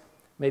depends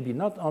maybe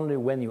not only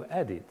when you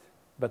add it,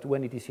 but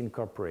when it is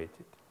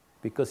incorporated.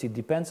 Because it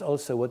depends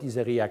also what is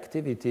the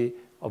reactivity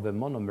of a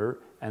monomer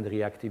and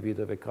reactivity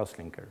of a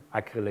crosslinker,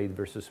 acrylate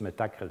versus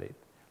methacrylate,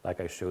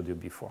 like I showed you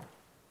before.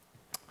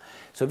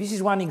 So this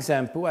is one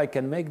example. I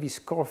can make this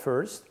core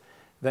first,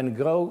 then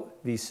grow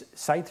these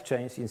side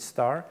chains in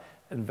star,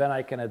 and then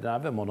I can add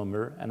another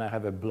monomer, and I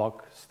have a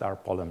block star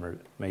polymer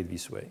made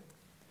this way.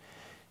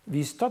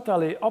 This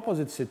totally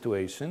opposite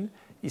situation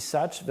is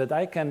such that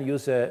I can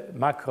use a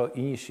macro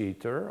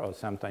initiator, or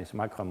sometimes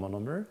macro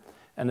monomer,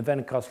 and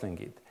then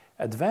crosslink it.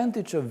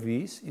 Advantage of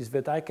this is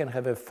that I can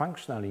have a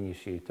functional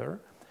initiator,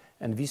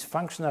 and this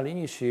functional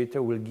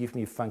initiator will give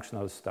me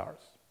functional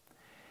stars.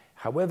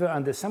 However,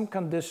 under some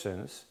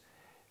conditions,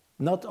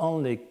 not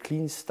only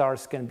clean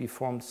stars can be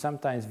formed,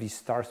 sometimes these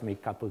stars may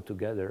couple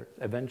together,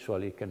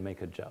 eventually can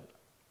make a gel.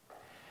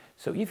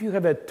 So if you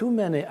have too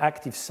many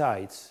active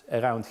sites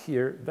around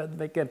here, then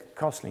they get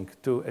crosslink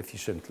too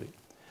efficiently.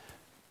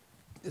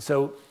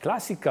 So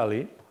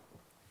classically,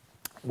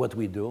 what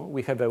we do,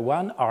 we have a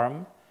one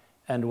arm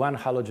and one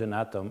halogen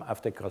atom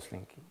after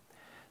crosslinking.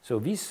 So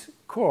this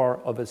core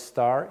of a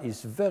star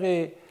is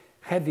very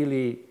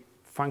heavily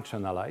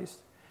functionalized,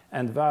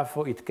 and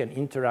therefore it can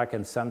interact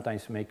and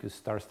sometimes make a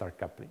star-star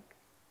coupling.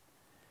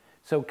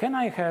 So can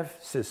I have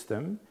a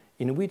system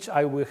in which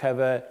I will have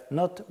a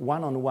not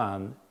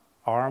one-on-one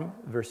arm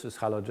versus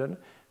halogen,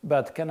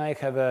 but can I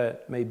have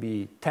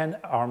maybe 10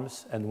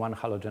 arms and one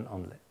halogen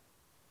only?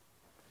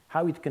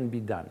 How it can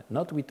be done?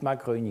 Not with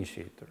macro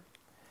initiator,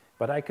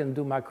 but I can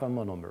do macro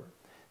monomer.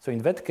 So in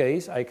that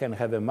case, I can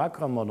have a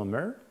macro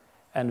monomer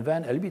and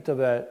then a little bit of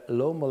a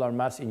low molar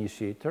mass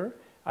initiator.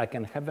 I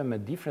can have them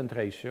at different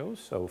ratios.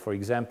 So for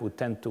example,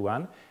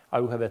 10:1, I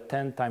will have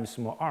 10 times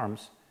more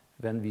arms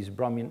than these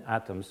bromine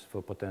atoms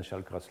for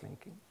potential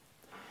cross-linking.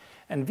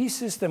 And this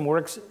system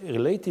works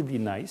relatively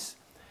nice.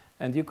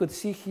 And you could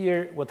see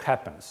here what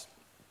happens.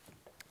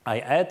 I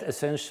add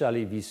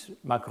essentially this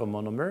macro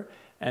monomer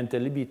and a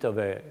little bit of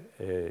a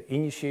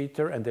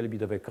initiator and a little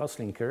bit of a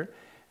cross-linker.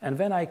 And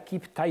then I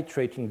keep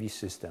titrating this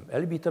system. A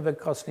little bit of a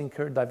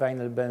cross-linker,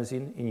 divinyl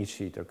benzene,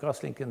 initiator,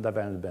 cross-linker,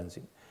 divinyl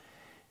benzene.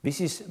 This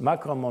is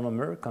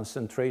macromonomer,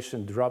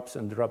 concentration drops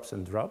and drops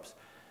and drops.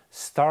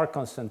 Star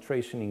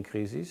concentration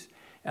increases,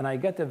 and I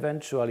get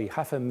eventually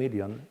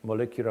 500,000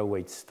 molecular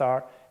weight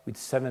star with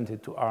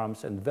 72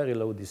 arms and very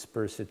low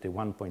dispersity,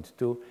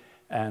 1.2,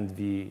 and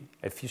the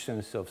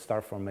efficiency of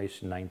star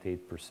formation,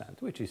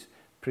 98%, which is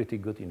pretty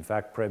good, in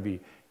fact, probably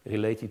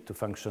related to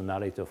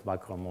functionality of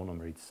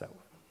macromonomer itself.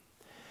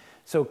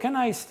 So can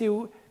I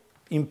still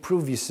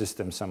improve this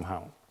system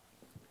somehow?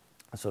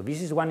 So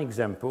this is one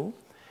example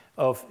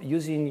of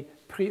using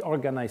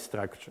pre-organized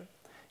structure.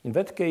 In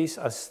that case,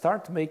 I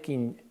start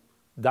making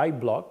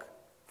diblock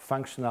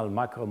functional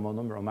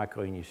macromonomer or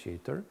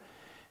macroinitiator,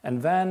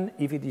 and then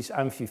if it is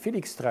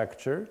amphiphilic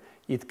structure,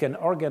 it can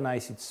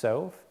organize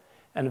itself,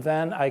 and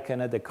then I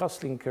can add a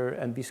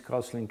crosslinker, and this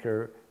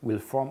crosslinker will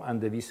form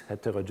under these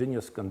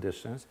heterogeneous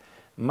conditions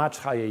much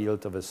higher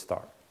yield of a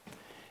star.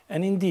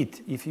 And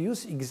indeed, if you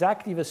use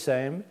exactly the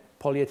same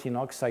polyethylene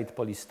oxide,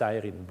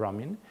 polystyrene,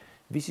 bromine,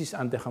 this is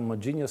under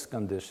homogeneous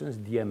conditions,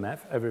 DMF,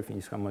 everything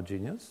is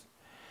homogeneous.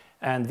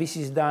 And this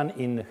is done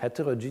in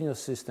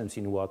heterogeneous systems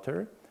in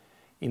water.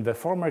 In the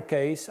former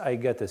case, I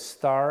get a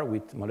star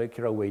with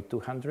molecular weight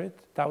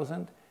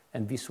 200,000,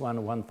 and this one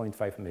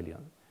 1.5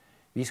 million.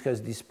 This has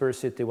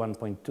dispersity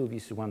 1.2,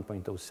 this is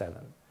 1.07.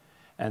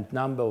 And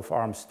number of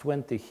arms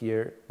 20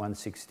 here,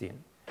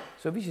 116.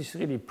 So this is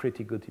really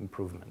pretty good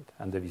improvement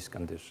under these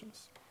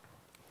conditions.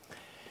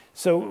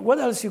 So what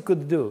else you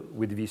could do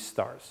with these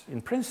stars?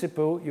 In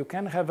principle, you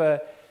can have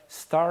a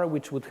star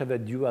which would have a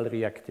dual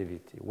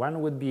reactivity.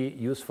 One would be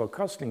used for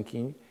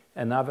cross-linking,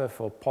 another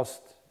for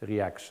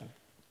post-reaction.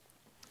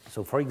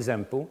 So for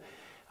example,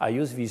 I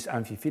use this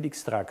amphiphilic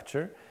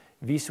structure.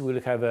 This will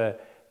have a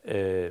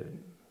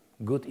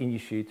good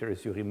initiator,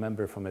 as you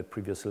remember from a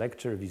previous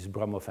lecture, this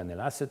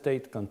bromophenyl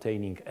acetate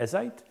containing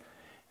azide.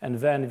 And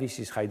then this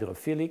is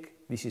hydrophilic,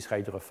 this is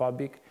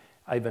hydrophobic.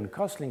 I then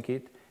cross-link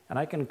it, and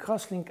I can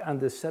cross-link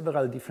under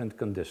several different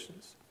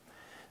conditions.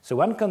 So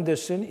one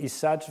condition is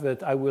such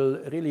that I will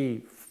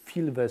really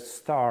fill the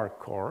star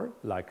core,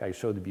 like I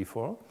showed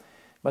before,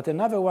 but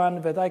another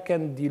one that I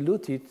can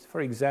dilute it,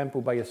 for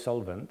example, by a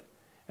solvent,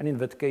 and in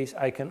that case,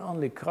 I can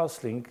only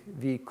cross-link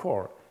the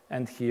core,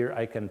 and here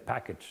I can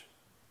package,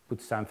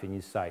 put something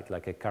inside,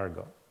 like a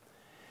cargo.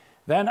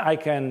 Then I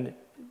can,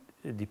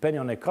 depending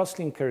on a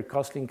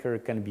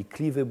cross-linker can be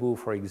cleavable,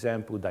 for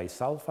example,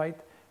 disulfide,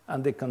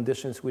 under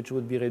conditions which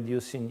would be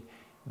reducing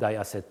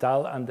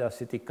diacetyl under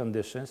acidic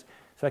conditions,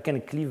 so I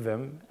can cleave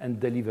them and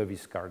deliver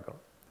this cargo.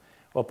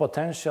 Or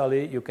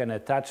potentially, you can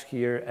attach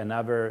here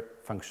another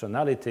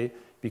functionality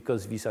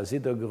because this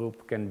azido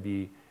group can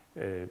be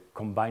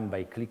combined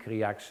by click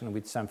reaction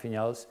with something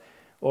else,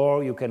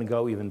 or you can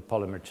go even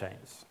polymer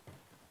chains.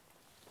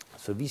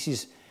 So this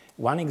is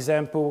one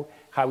example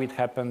how it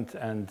happened,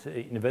 and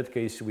in that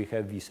case, we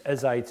have these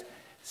azides,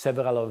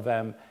 several of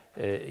them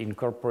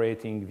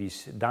incorporating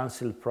this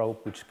Dansil probe,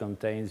 which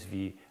contains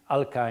the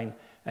alkyne,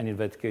 and in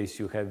that case,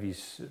 you have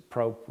this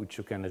probe, which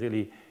you can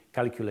really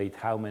calculate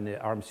how many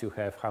arms you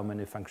have, how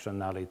many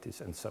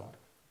functionalities, and so on.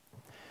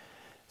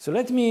 So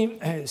let me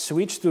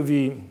switch to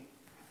the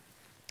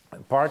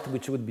part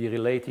which would be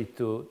related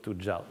to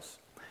gels.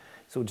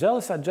 So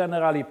gels are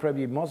generally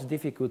probably most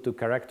difficult to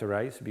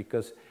characterize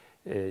because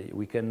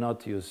we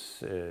cannot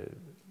use,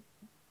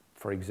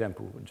 for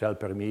example, gel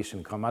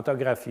permeation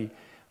chromatography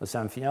or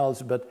something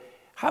else, but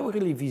how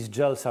really these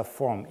gels are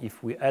formed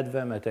if we add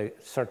them at a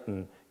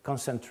certain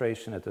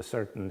concentration, at a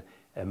certain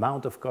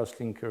amount of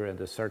cross-linker, and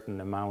a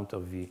certain amount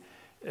of the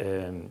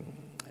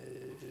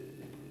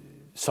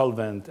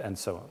solvent, and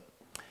so on.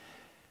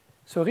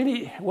 So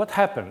really, what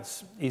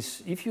happens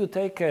is if you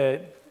take a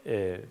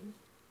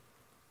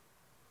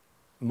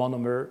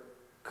monomer,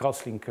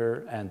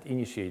 cross-linker, and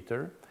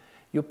initiator,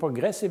 you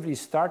progressively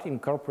start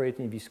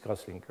incorporating these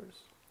cross-linkers.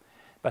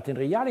 But in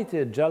reality,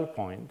 a gel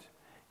point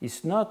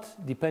is not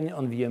depending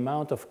on the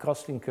amount of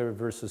cross-linker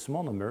versus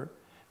monomer,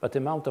 but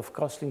amount of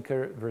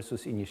cross-linker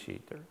versus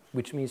initiator,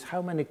 which means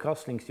how many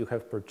cross-links you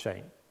have per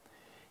chain.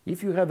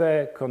 If you have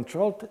a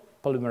controlled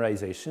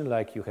polymerization,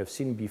 like you have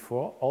seen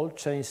before, all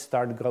chains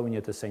start growing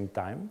at the same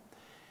time,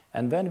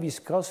 and then these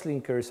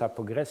cross-linkers are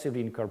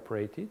progressively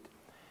incorporated.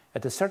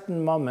 At a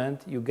certain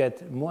moment, you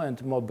get more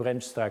and more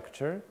branch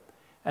structure,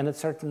 and at a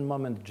certain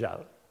moment,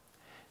 gel.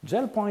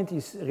 Gel point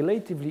is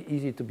relatively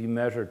easy to be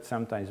measured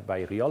sometimes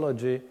by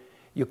rheology.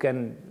 You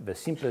can, the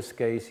simplest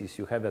case is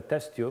you have a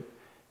test tube.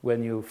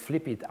 When you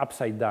flip it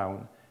upside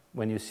down,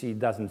 when you see it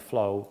doesn't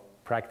flow,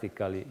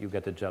 practically you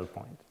get a gel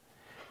point.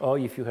 Or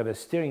if you have a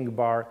steering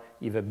bar,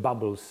 if the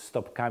bubbles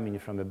stop coming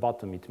from the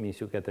bottom, it means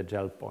you get a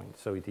gel point.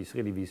 So it is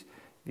really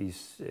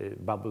these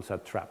bubbles are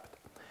trapped.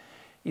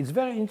 It's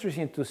very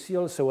interesting to see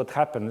also what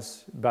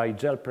happens by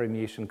gel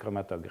permeation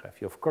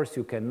chromatography. Of course,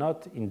 you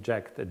cannot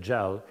inject a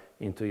gel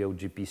into your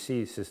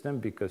GPC system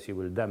because you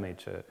will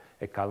damage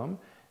a column.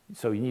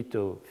 So you need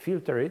to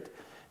filter it.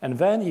 And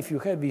then if you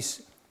have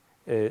this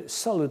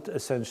solid,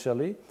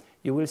 essentially,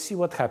 you will see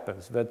what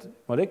happens, that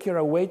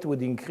molecular weight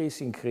would increase,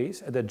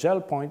 and the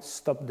gel points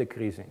stop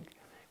decreasing,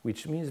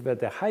 which means that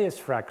the highest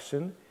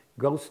fraction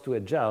goes to a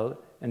gel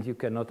and you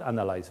cannot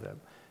analyze them.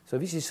 So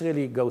this is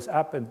really goes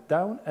up and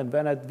down, and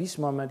then at this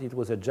moment it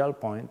was a gel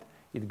point,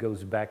 it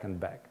goes back and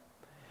back.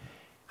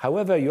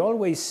 However, you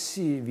always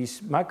see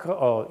these macro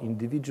or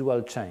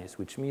individual chains,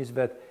 which means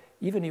that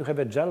even if you have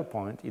a gel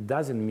point, it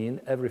doesn't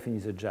mean everything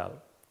is a gel.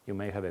 You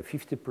may have a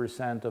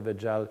 50% of a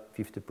gel,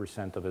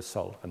 50% of a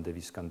sol under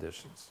these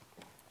conditions.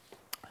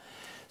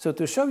 So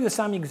to show you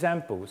some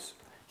examples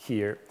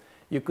here,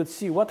 you could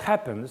see what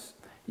happens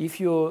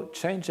if you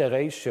change a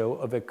ratio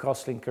of a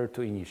crosslinker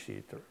to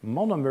initiator.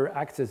 Monomer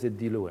acts as a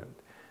diluent.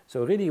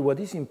 So really what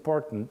is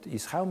important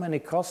is how many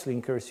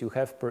crosslinkers you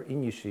have per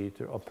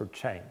initiator or per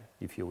chain,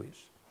 if you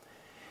wish.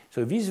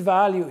 So this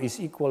value is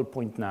equal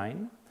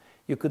 0.9.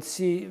 You could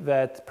see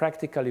that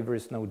practically there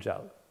is no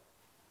gel.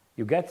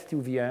 You get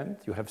to the end,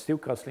 you have still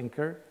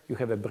crosslinker, you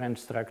have a branch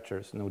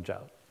structures, no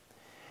gel.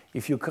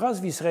 If you cross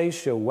this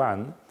ratio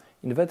 1,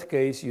 in that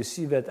case, you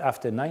see that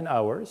after 9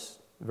 hours,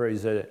 there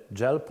is a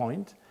gel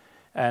point,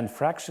 and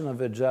fraction of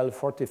the gel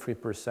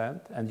 43%,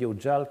 and your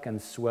gel can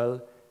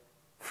swell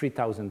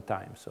 3,000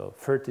 times, so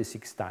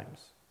 36 times,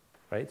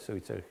 right? So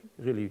it's a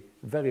really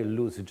very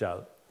loose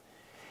gel.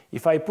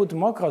 If I put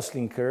more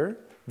crosslinker,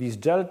 this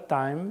gel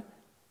time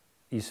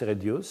is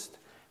reduced,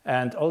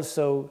 and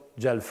also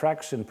gel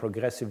fraction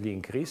progressively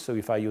increase. So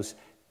if I use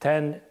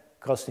 10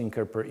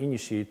 crosslinker per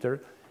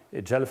initiator,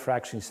 gel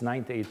fraction is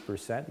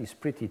 98%. It's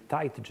pretty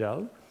tight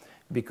gel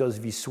because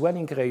the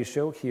swelling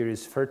ratio here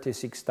is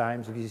 36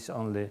 times. This is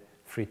only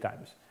 3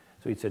 times.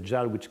 So it's a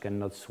gel which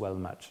cannot swell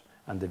much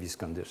under these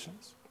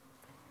conditions.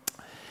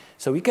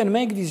 So we can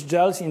make these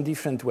gels in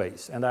different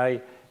ways. And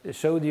I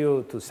showed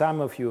you to some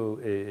of you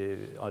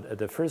at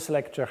the first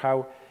lecture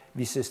how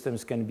these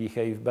systems can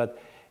behave. But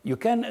you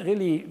can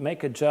really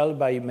make a gel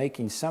by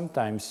making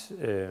sometimes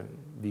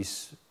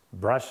this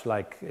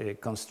brush-like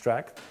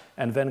construct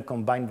and then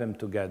combine them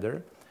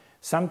together.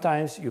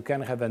 Sometimes you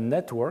can have a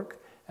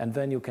network and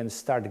then you can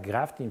start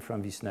grafting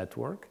from this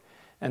network.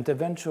 And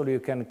eventually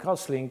you can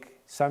cross-link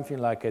something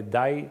like a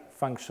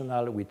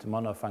difunctional with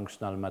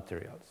monofunctional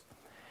materials.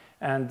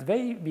 And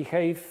they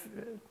behave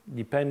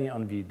depending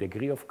on the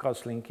degree of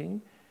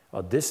cross-linking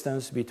or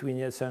distance between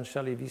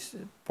essentially these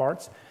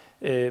parts.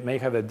 May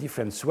have a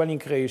different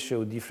swelling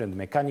ratio, different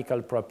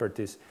mechanical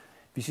properties.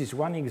 This is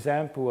one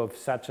example of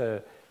such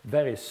a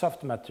very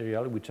soft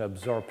material which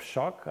absorbs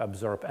shock,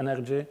 absorbs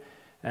energy,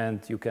 and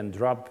you can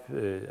drop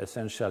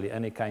essentially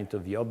any kind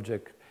of the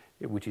object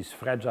which is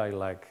fragile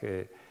like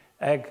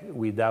egg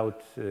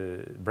without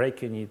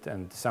breaking it,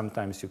 and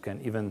sometimes you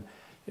can even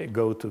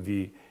go to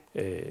the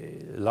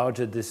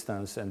larger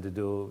distance and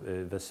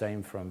do the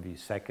same from the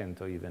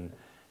second or even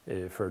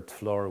third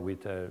floor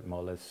with a more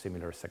or less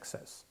similar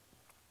success.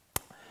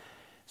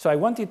 So I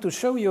wanted to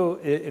show you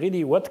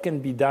really what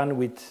can be done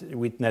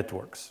with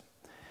networks.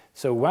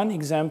 So one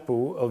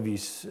example of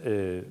this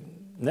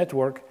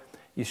network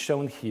is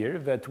shown here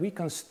that we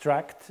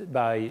construct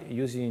by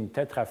using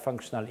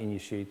tetrafunctional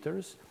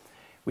initiators.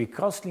 We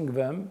cross-link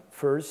them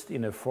first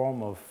in a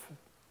form of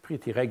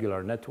pretty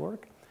regular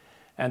network,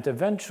 and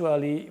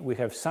eventually we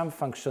have some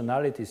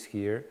functionalities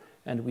here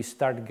and we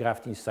start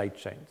grafting side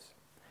chains.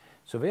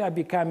 So they are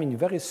becoming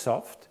very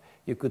soft.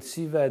 You could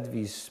see that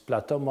this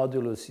plateau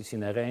modulus is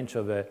in a range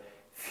of a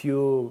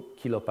few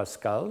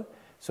kilopascal.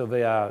 So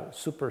they are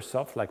super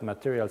soft, like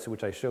materials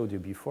which I showed you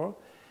before.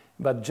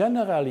 But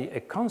generally, a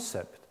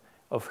concept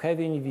of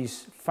having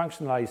this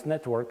functionalized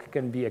network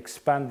can be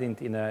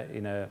expanded in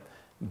a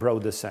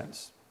broader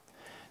sense.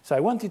 So I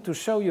wanted to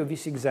show you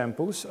these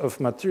examples of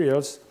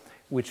materials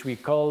which we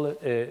call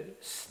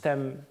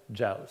STEM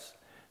gels.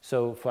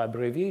 So for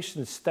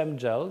abbreviation, STEM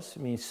gels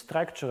means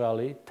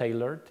structurally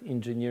tailored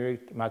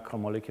engineered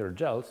macromolecular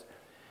gels,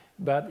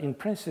 but in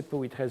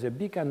principle it has a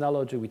big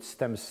analogy with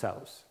stem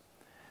cells.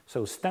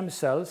 So stem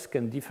cells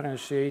can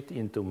differentiate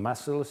into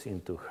muscles,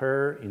 into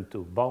hair,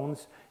 into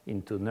bones,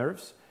 into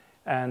nerves,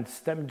 and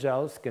stem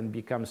gels can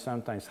become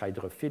sometimes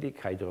hydrophilic,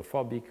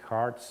 hydrophobic,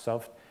 hard,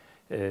 soft,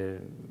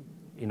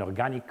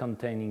 inorganic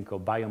containing or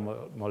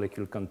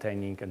biomolecule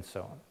containing, and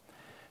so on.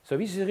 So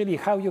this is really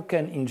how you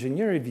can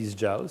engineer these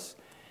gels.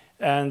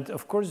 And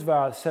of course, there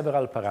are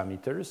several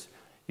parameters.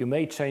 You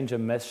may change a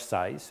mesh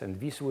size, and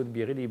this would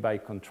be really by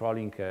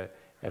controlling a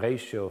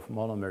ratio of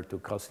monomer to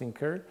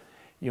crosslinker.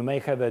 You may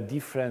have a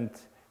different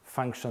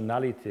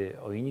functionality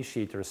or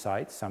initiator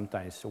sites,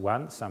 sometimes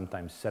one,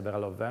 sometimes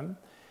several of them.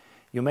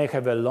 You may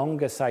have a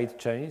longer side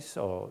chains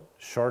or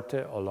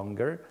shorter or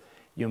longer.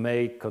 You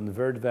may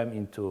convert them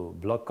into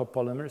block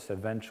copolymers.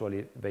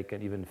 Eventually, they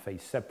can even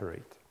phase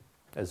separate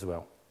as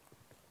well.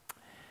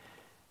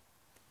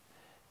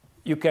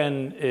 You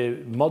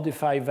can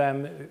modify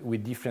them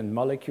with different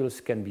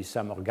molecules. Can be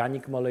some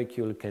organic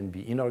molecule, can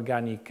be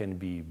inorganic, can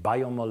be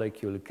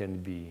biomolecule, can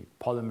be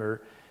polymer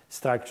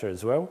structure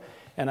as well.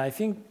 And I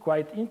think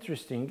quite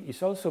interesting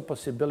is also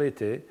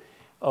possibility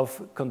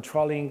of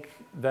controlling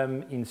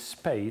them in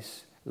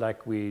space,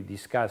 like we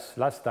discussed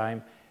last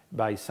time,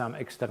 by some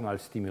external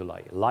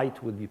stimuli.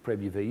 Light would be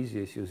probably the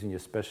easiest, using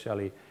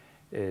especially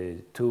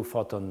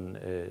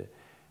 2-photon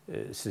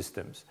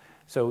systems.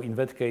 So in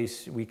that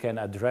case, we can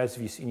address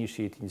these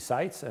initiating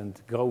sites and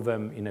grow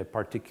them in a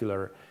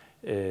particular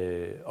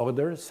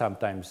order,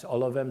 sometimes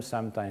all of them,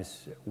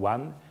 sometimes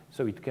one.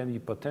 So it can be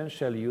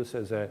potentially used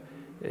as a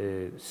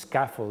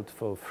scaffold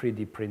for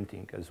 3D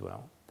printing as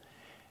well.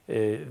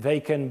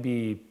 They can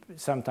be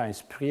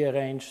sometimes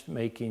prearranged,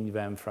 making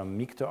them from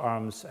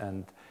microarms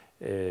and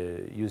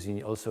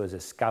using also as a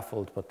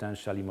scaffold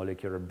potentially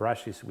molecular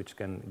brushes which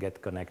can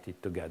get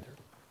connected together.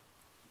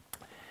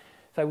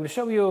 So I will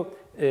show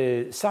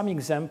you some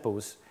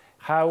examples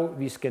how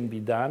this can be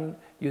done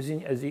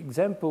using as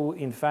example,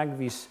 in fact,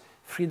 these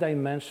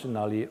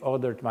three-dimensionally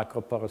ordered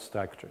macroporous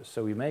structures.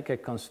 So we make a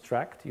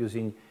construct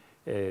using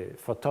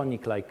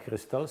photonic-like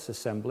crystals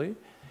assembly,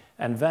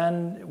 and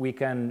then we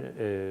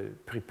can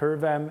prepare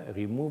them,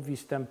 remove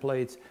these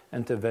templates,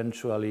 and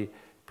eventually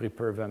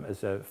prepare them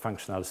as a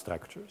functional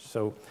structure.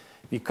 So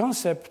the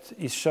concept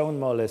is shown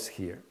more or less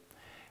here.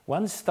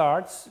 One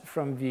starts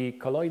from the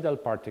colloidal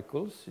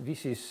particles.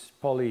 This is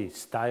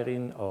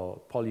polystyrene or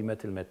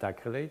polymethyl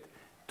methacrylate,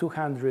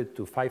 200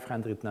 to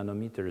 500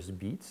 nanometers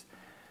beads.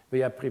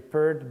 They are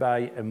prepared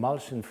by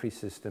emulsion-free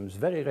systems,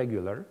 very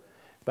regular,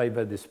 by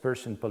the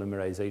dispersion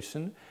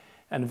polymerization,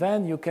 and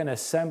then you can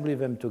assemble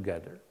them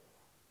together.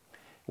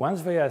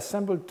 Once they are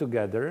assembled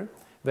together,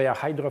 they are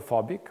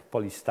hydrophobic,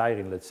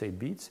 polystyrene, let's say,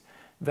 beads.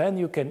 Then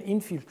you can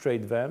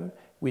infiltrate them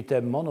with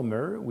a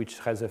monomer, which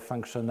has a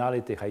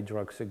functionality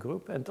hydroxy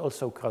group, and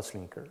also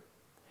crosslinker.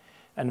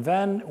 And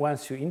then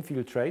once you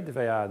infiltrate,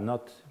 they are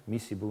not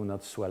miscible,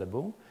 not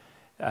swellable,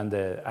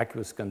 under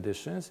aqueous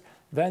conditions,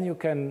 then you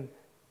can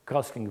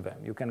crosslink them.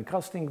 You can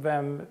crosslink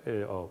them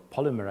or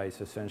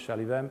polymerize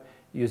essentially them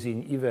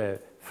using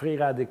either free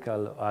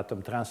radical or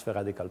atom transfer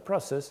radical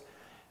process.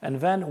 And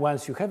then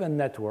once you have a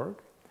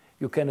network,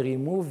 you can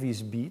remove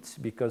these beads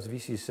because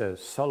this is a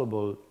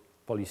soluble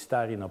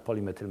polystyrene or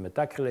polymethyl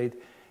methacrylate.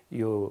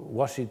 You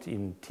wash it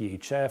in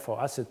THF or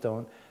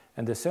acetone,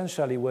 and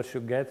essentially what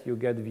you get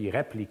the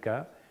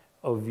replica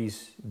of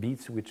these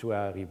beads which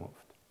were removed.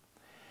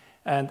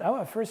 And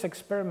our first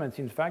experiments,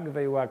 in fact,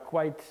 they were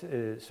quite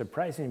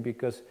surprising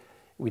because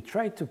we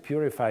tried to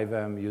purify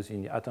them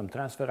using the atom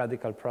transfer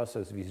radical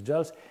process, these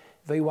gels.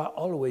 They were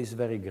always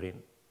very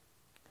green.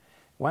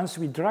 Once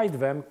we dried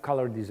them,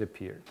 color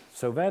disappeared.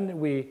 So then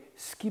we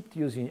skipped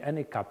using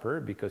any copper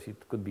because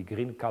it could be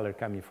green color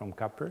coming from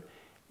copper,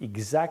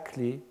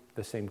 exactly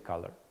the same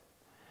color.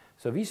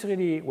 So this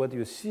really, what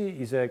you see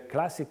is a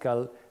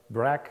classical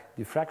Bragg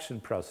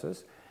diffraction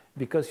process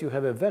because you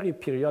have a very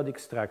periodic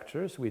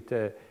structures with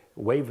a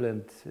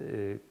wavelength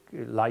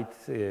light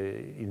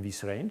in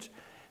this range.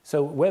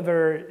 So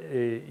whether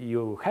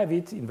you have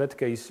it, in that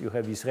case, you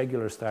have this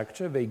regular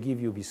structure, they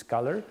give you this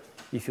color.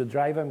 If you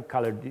dry them,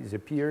 color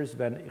disappears,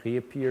 then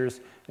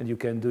reappears, and you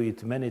can do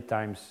it many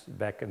times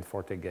back and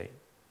forth again.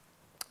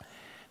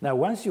 Now,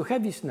 once you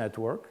have this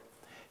network,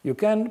 you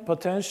can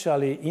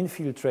potentially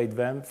infiltrate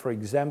them, for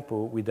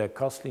example, with a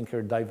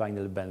crosslinker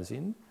divinyl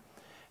benzene,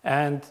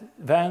 and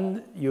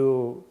then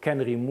you can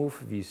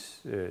remove this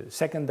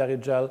secondary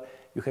gel.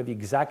 You have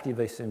exactly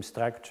the same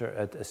structure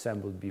as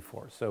assembled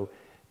before. So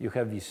you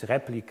have this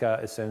replica,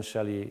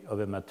 essentially,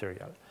 of a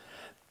material.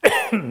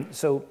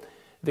 So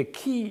the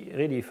key,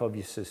 really, for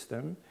this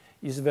system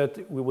is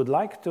that we would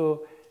like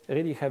to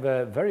really have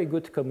a very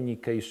good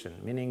communication,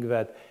 meaning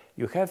that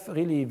you have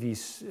really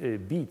these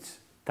beads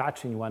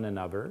touching one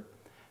another.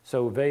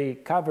 So they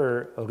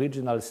cover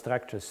original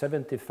structure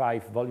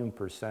 75 volume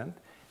percent,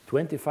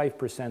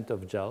 25%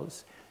 of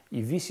gels.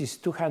 If this is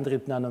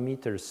 200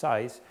 nanometer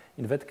size,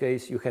 in that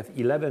case, you have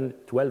 11,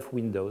 12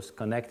 windows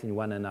connecting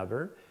one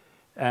another,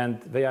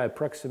 and they are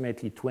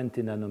approximately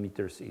 20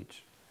 nanometers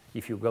each.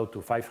 If you go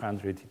to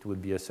 500, it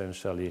would be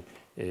essentially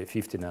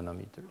 50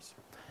 nanometers.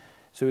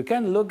 So you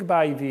can look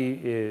by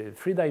the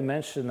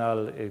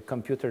three-dimensional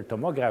computer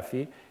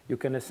tomography. You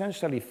can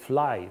essentially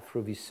fly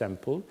through this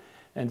sample,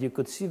 and you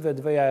could see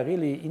that they are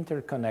really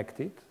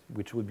interconnected,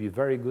 which would be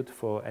very good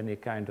for any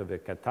kind of a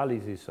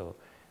catalysis or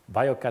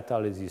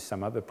biocatalysis,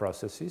 some other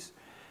processes.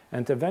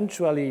 And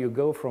eventually, you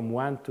go from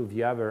one to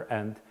the other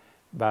end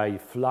by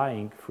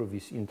flying through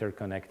these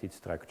interconnected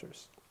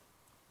structures.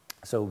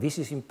 So this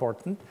is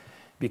important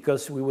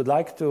because we would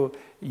like to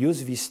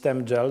use these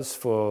stem gels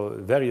for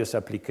various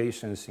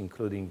applications,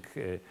 including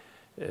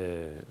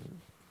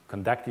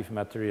conductive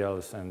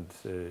materials and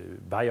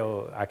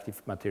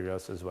bioactive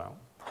materials as well.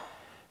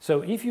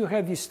 So if you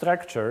have this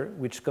structure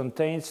which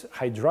contains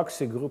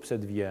hydroxy groups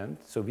at the end,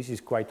 so this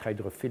is quite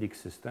hydrophilic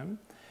system,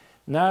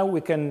 now we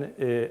can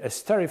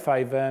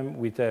esterify them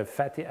with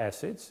fatty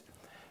acids.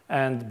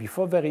 And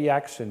before the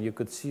reaction, you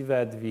could see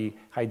that the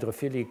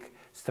hydrophilic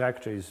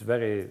structure is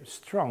very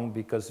strong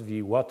because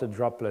the water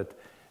droplet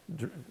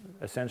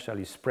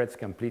essentially spreads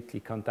completely,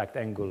 contact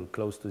angle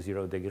close to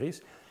 0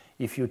 degrees.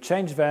 If you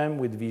change them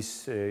with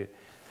these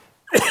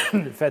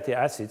fatty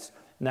acids,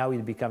 now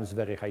it becomes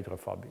very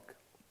hydrophobic.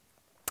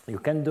 You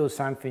can do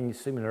something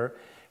similar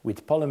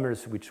with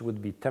polymers, which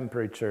would be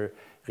temperature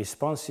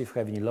responsive,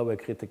 having lower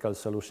critical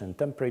solution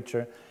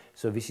temperature.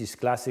 So this is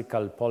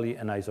classical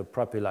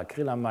polyanisobropyl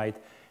acrylamide,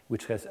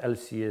 which has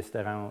LCS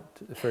around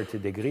 30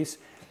 degrees.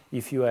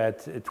 If you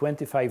at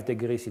 25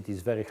 degrees, it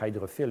is very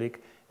hydrophilic.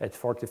 At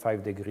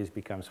 45 degrees, it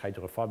becomes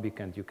hydrophobic,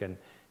 and you can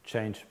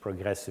change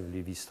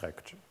progressively this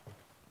structure.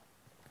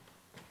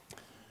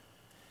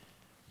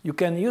 You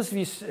can use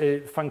these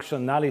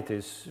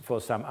functionalities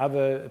for some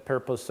other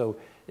purpose. So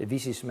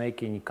this is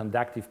making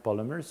conductive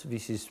polymers.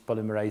 This is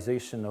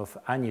polymerization of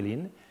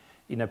aniline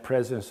in the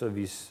presence of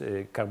these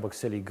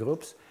carboxylic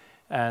groups.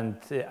 And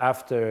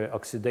after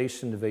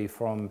oxidation, they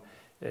form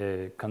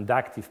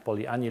conductive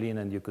polyaniline.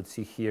 And you could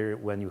see here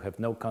when you have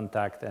no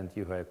contact and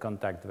you have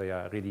contact, they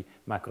are really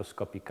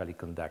macroscopically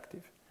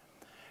conductive.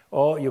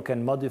 Or you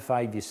can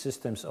modify these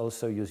systems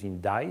also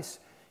using dyes.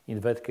 In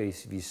that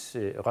case, this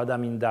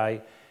rhodamine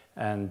dye.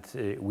 And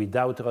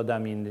without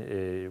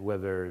rhodamine,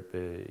 whether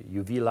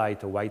UV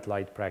light or white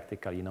light,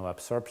 practically no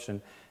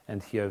absorption.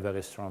 And here,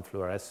 very strong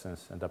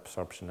fluorescence and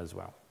absorption as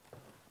well.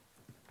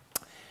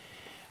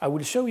 I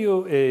will show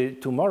you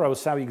tomorrow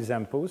some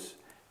examples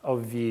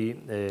of the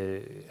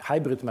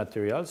hybrid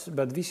materials,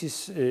 but this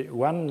is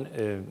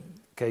one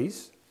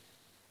case.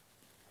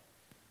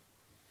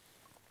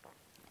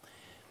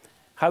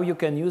 How you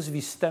can use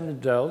these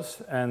stem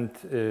gels and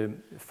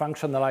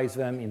functionalize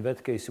them, in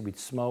that case, with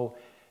small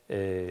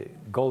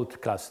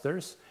gold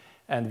clusters.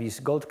 And these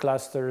gold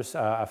clusters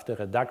are, after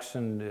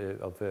reduction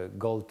of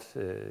gold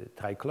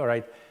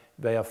trichloride,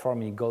 they are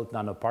forming gold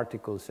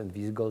nanoparticles, and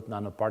these gold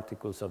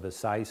nanoparticles of the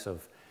size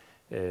of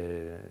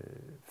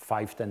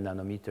 5–10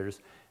 nanometers,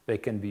 they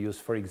can be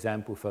used, for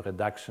example, for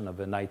reduction of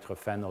a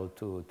nitrophenol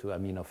to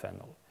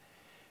aminophenol.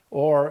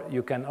 Or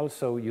you can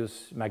also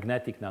use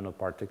magnetic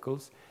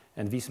nanoparticles,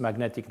 and these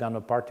magnetic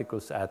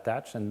nanoparticles are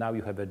attached, and now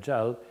you have a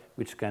gel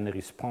which can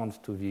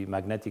respond to the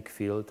magnetic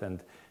field,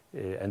 and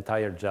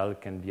entire gel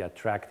can be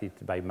attracted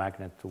by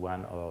magnet to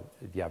one or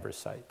the other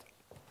side.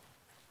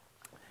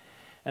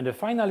 And the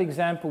final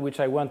example which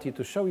I wanted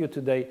to show you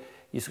today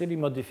is really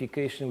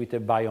modification with a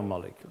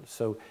biomolecule.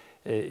 So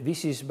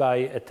this is by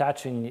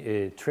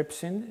attaching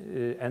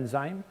trypsin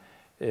enzyme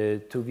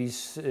to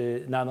these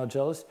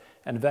nanogels,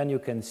 and then you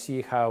can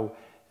see how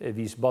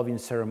this bovine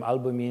serum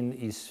albumin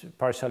is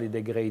partially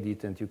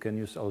degraded, and you can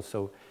use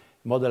also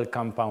model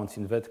compounds.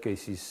 In that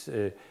case is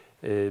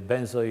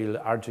benzoyl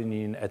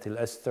arginine ethyl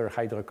ester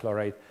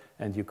hydrochloride,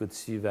 and you could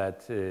see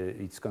that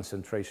its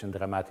concentration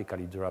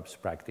dramatically drops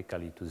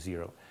practically to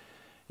 0.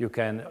 You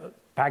can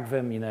pack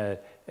them in a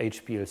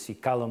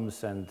HPLC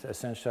columns, and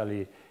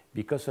essentially,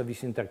 because of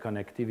this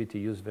interconnectivity,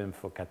 use them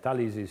for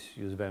catalysis,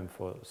 use them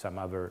for some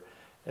other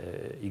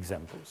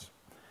examples.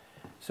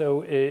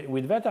 So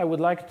with that, I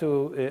would like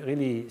to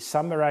really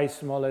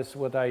summarize more or less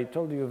what I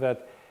told you,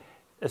 that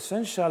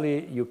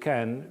essentially you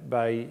can,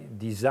 by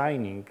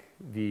designing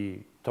the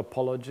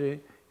topology,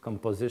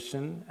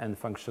 composition, and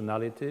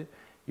functionality,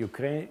 you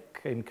can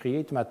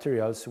create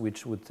materials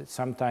which would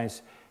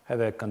sometimes have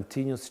a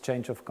continuous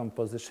change of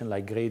composition,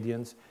 like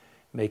gradients,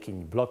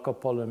 making block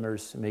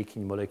copolymers,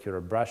 making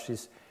molecular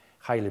brushes,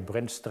 highly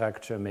branched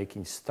structure,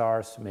 making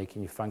stars,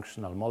 making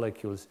functional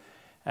molecules,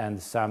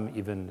 and some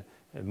even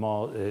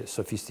more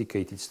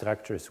sophisticated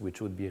structures which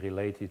would be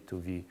related to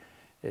the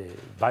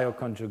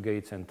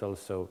bioconjugates and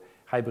also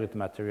hybrid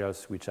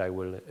materials, which I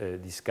will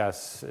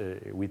discuss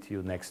with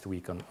you next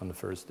week on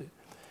Thursday.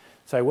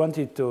 So I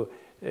wanted to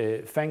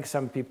thank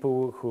some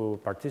people who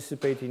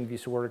participate in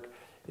this work.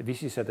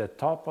 This is at the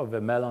top of the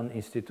Mellon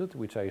Institute,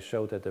 which I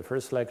showed at the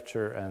first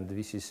lecture, and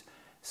this is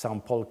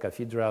St. Paul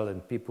Cathedral,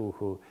 and people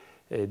who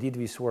did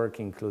this work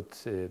include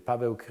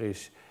Paweł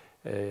Kryś,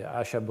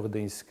 Asia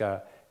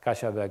Burdyńska,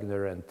 Kasia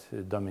Wegner, and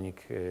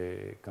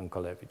Dominik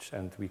Konkolewicz.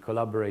 And we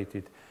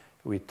collaborated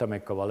with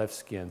Tomek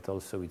Kowalewski and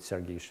also with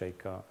Sergei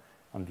Sheiko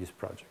on this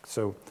project.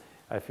 So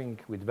I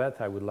think with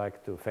that, I would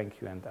like to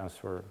thank you and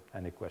answer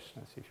any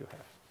questions if you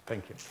have.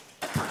 Thank you.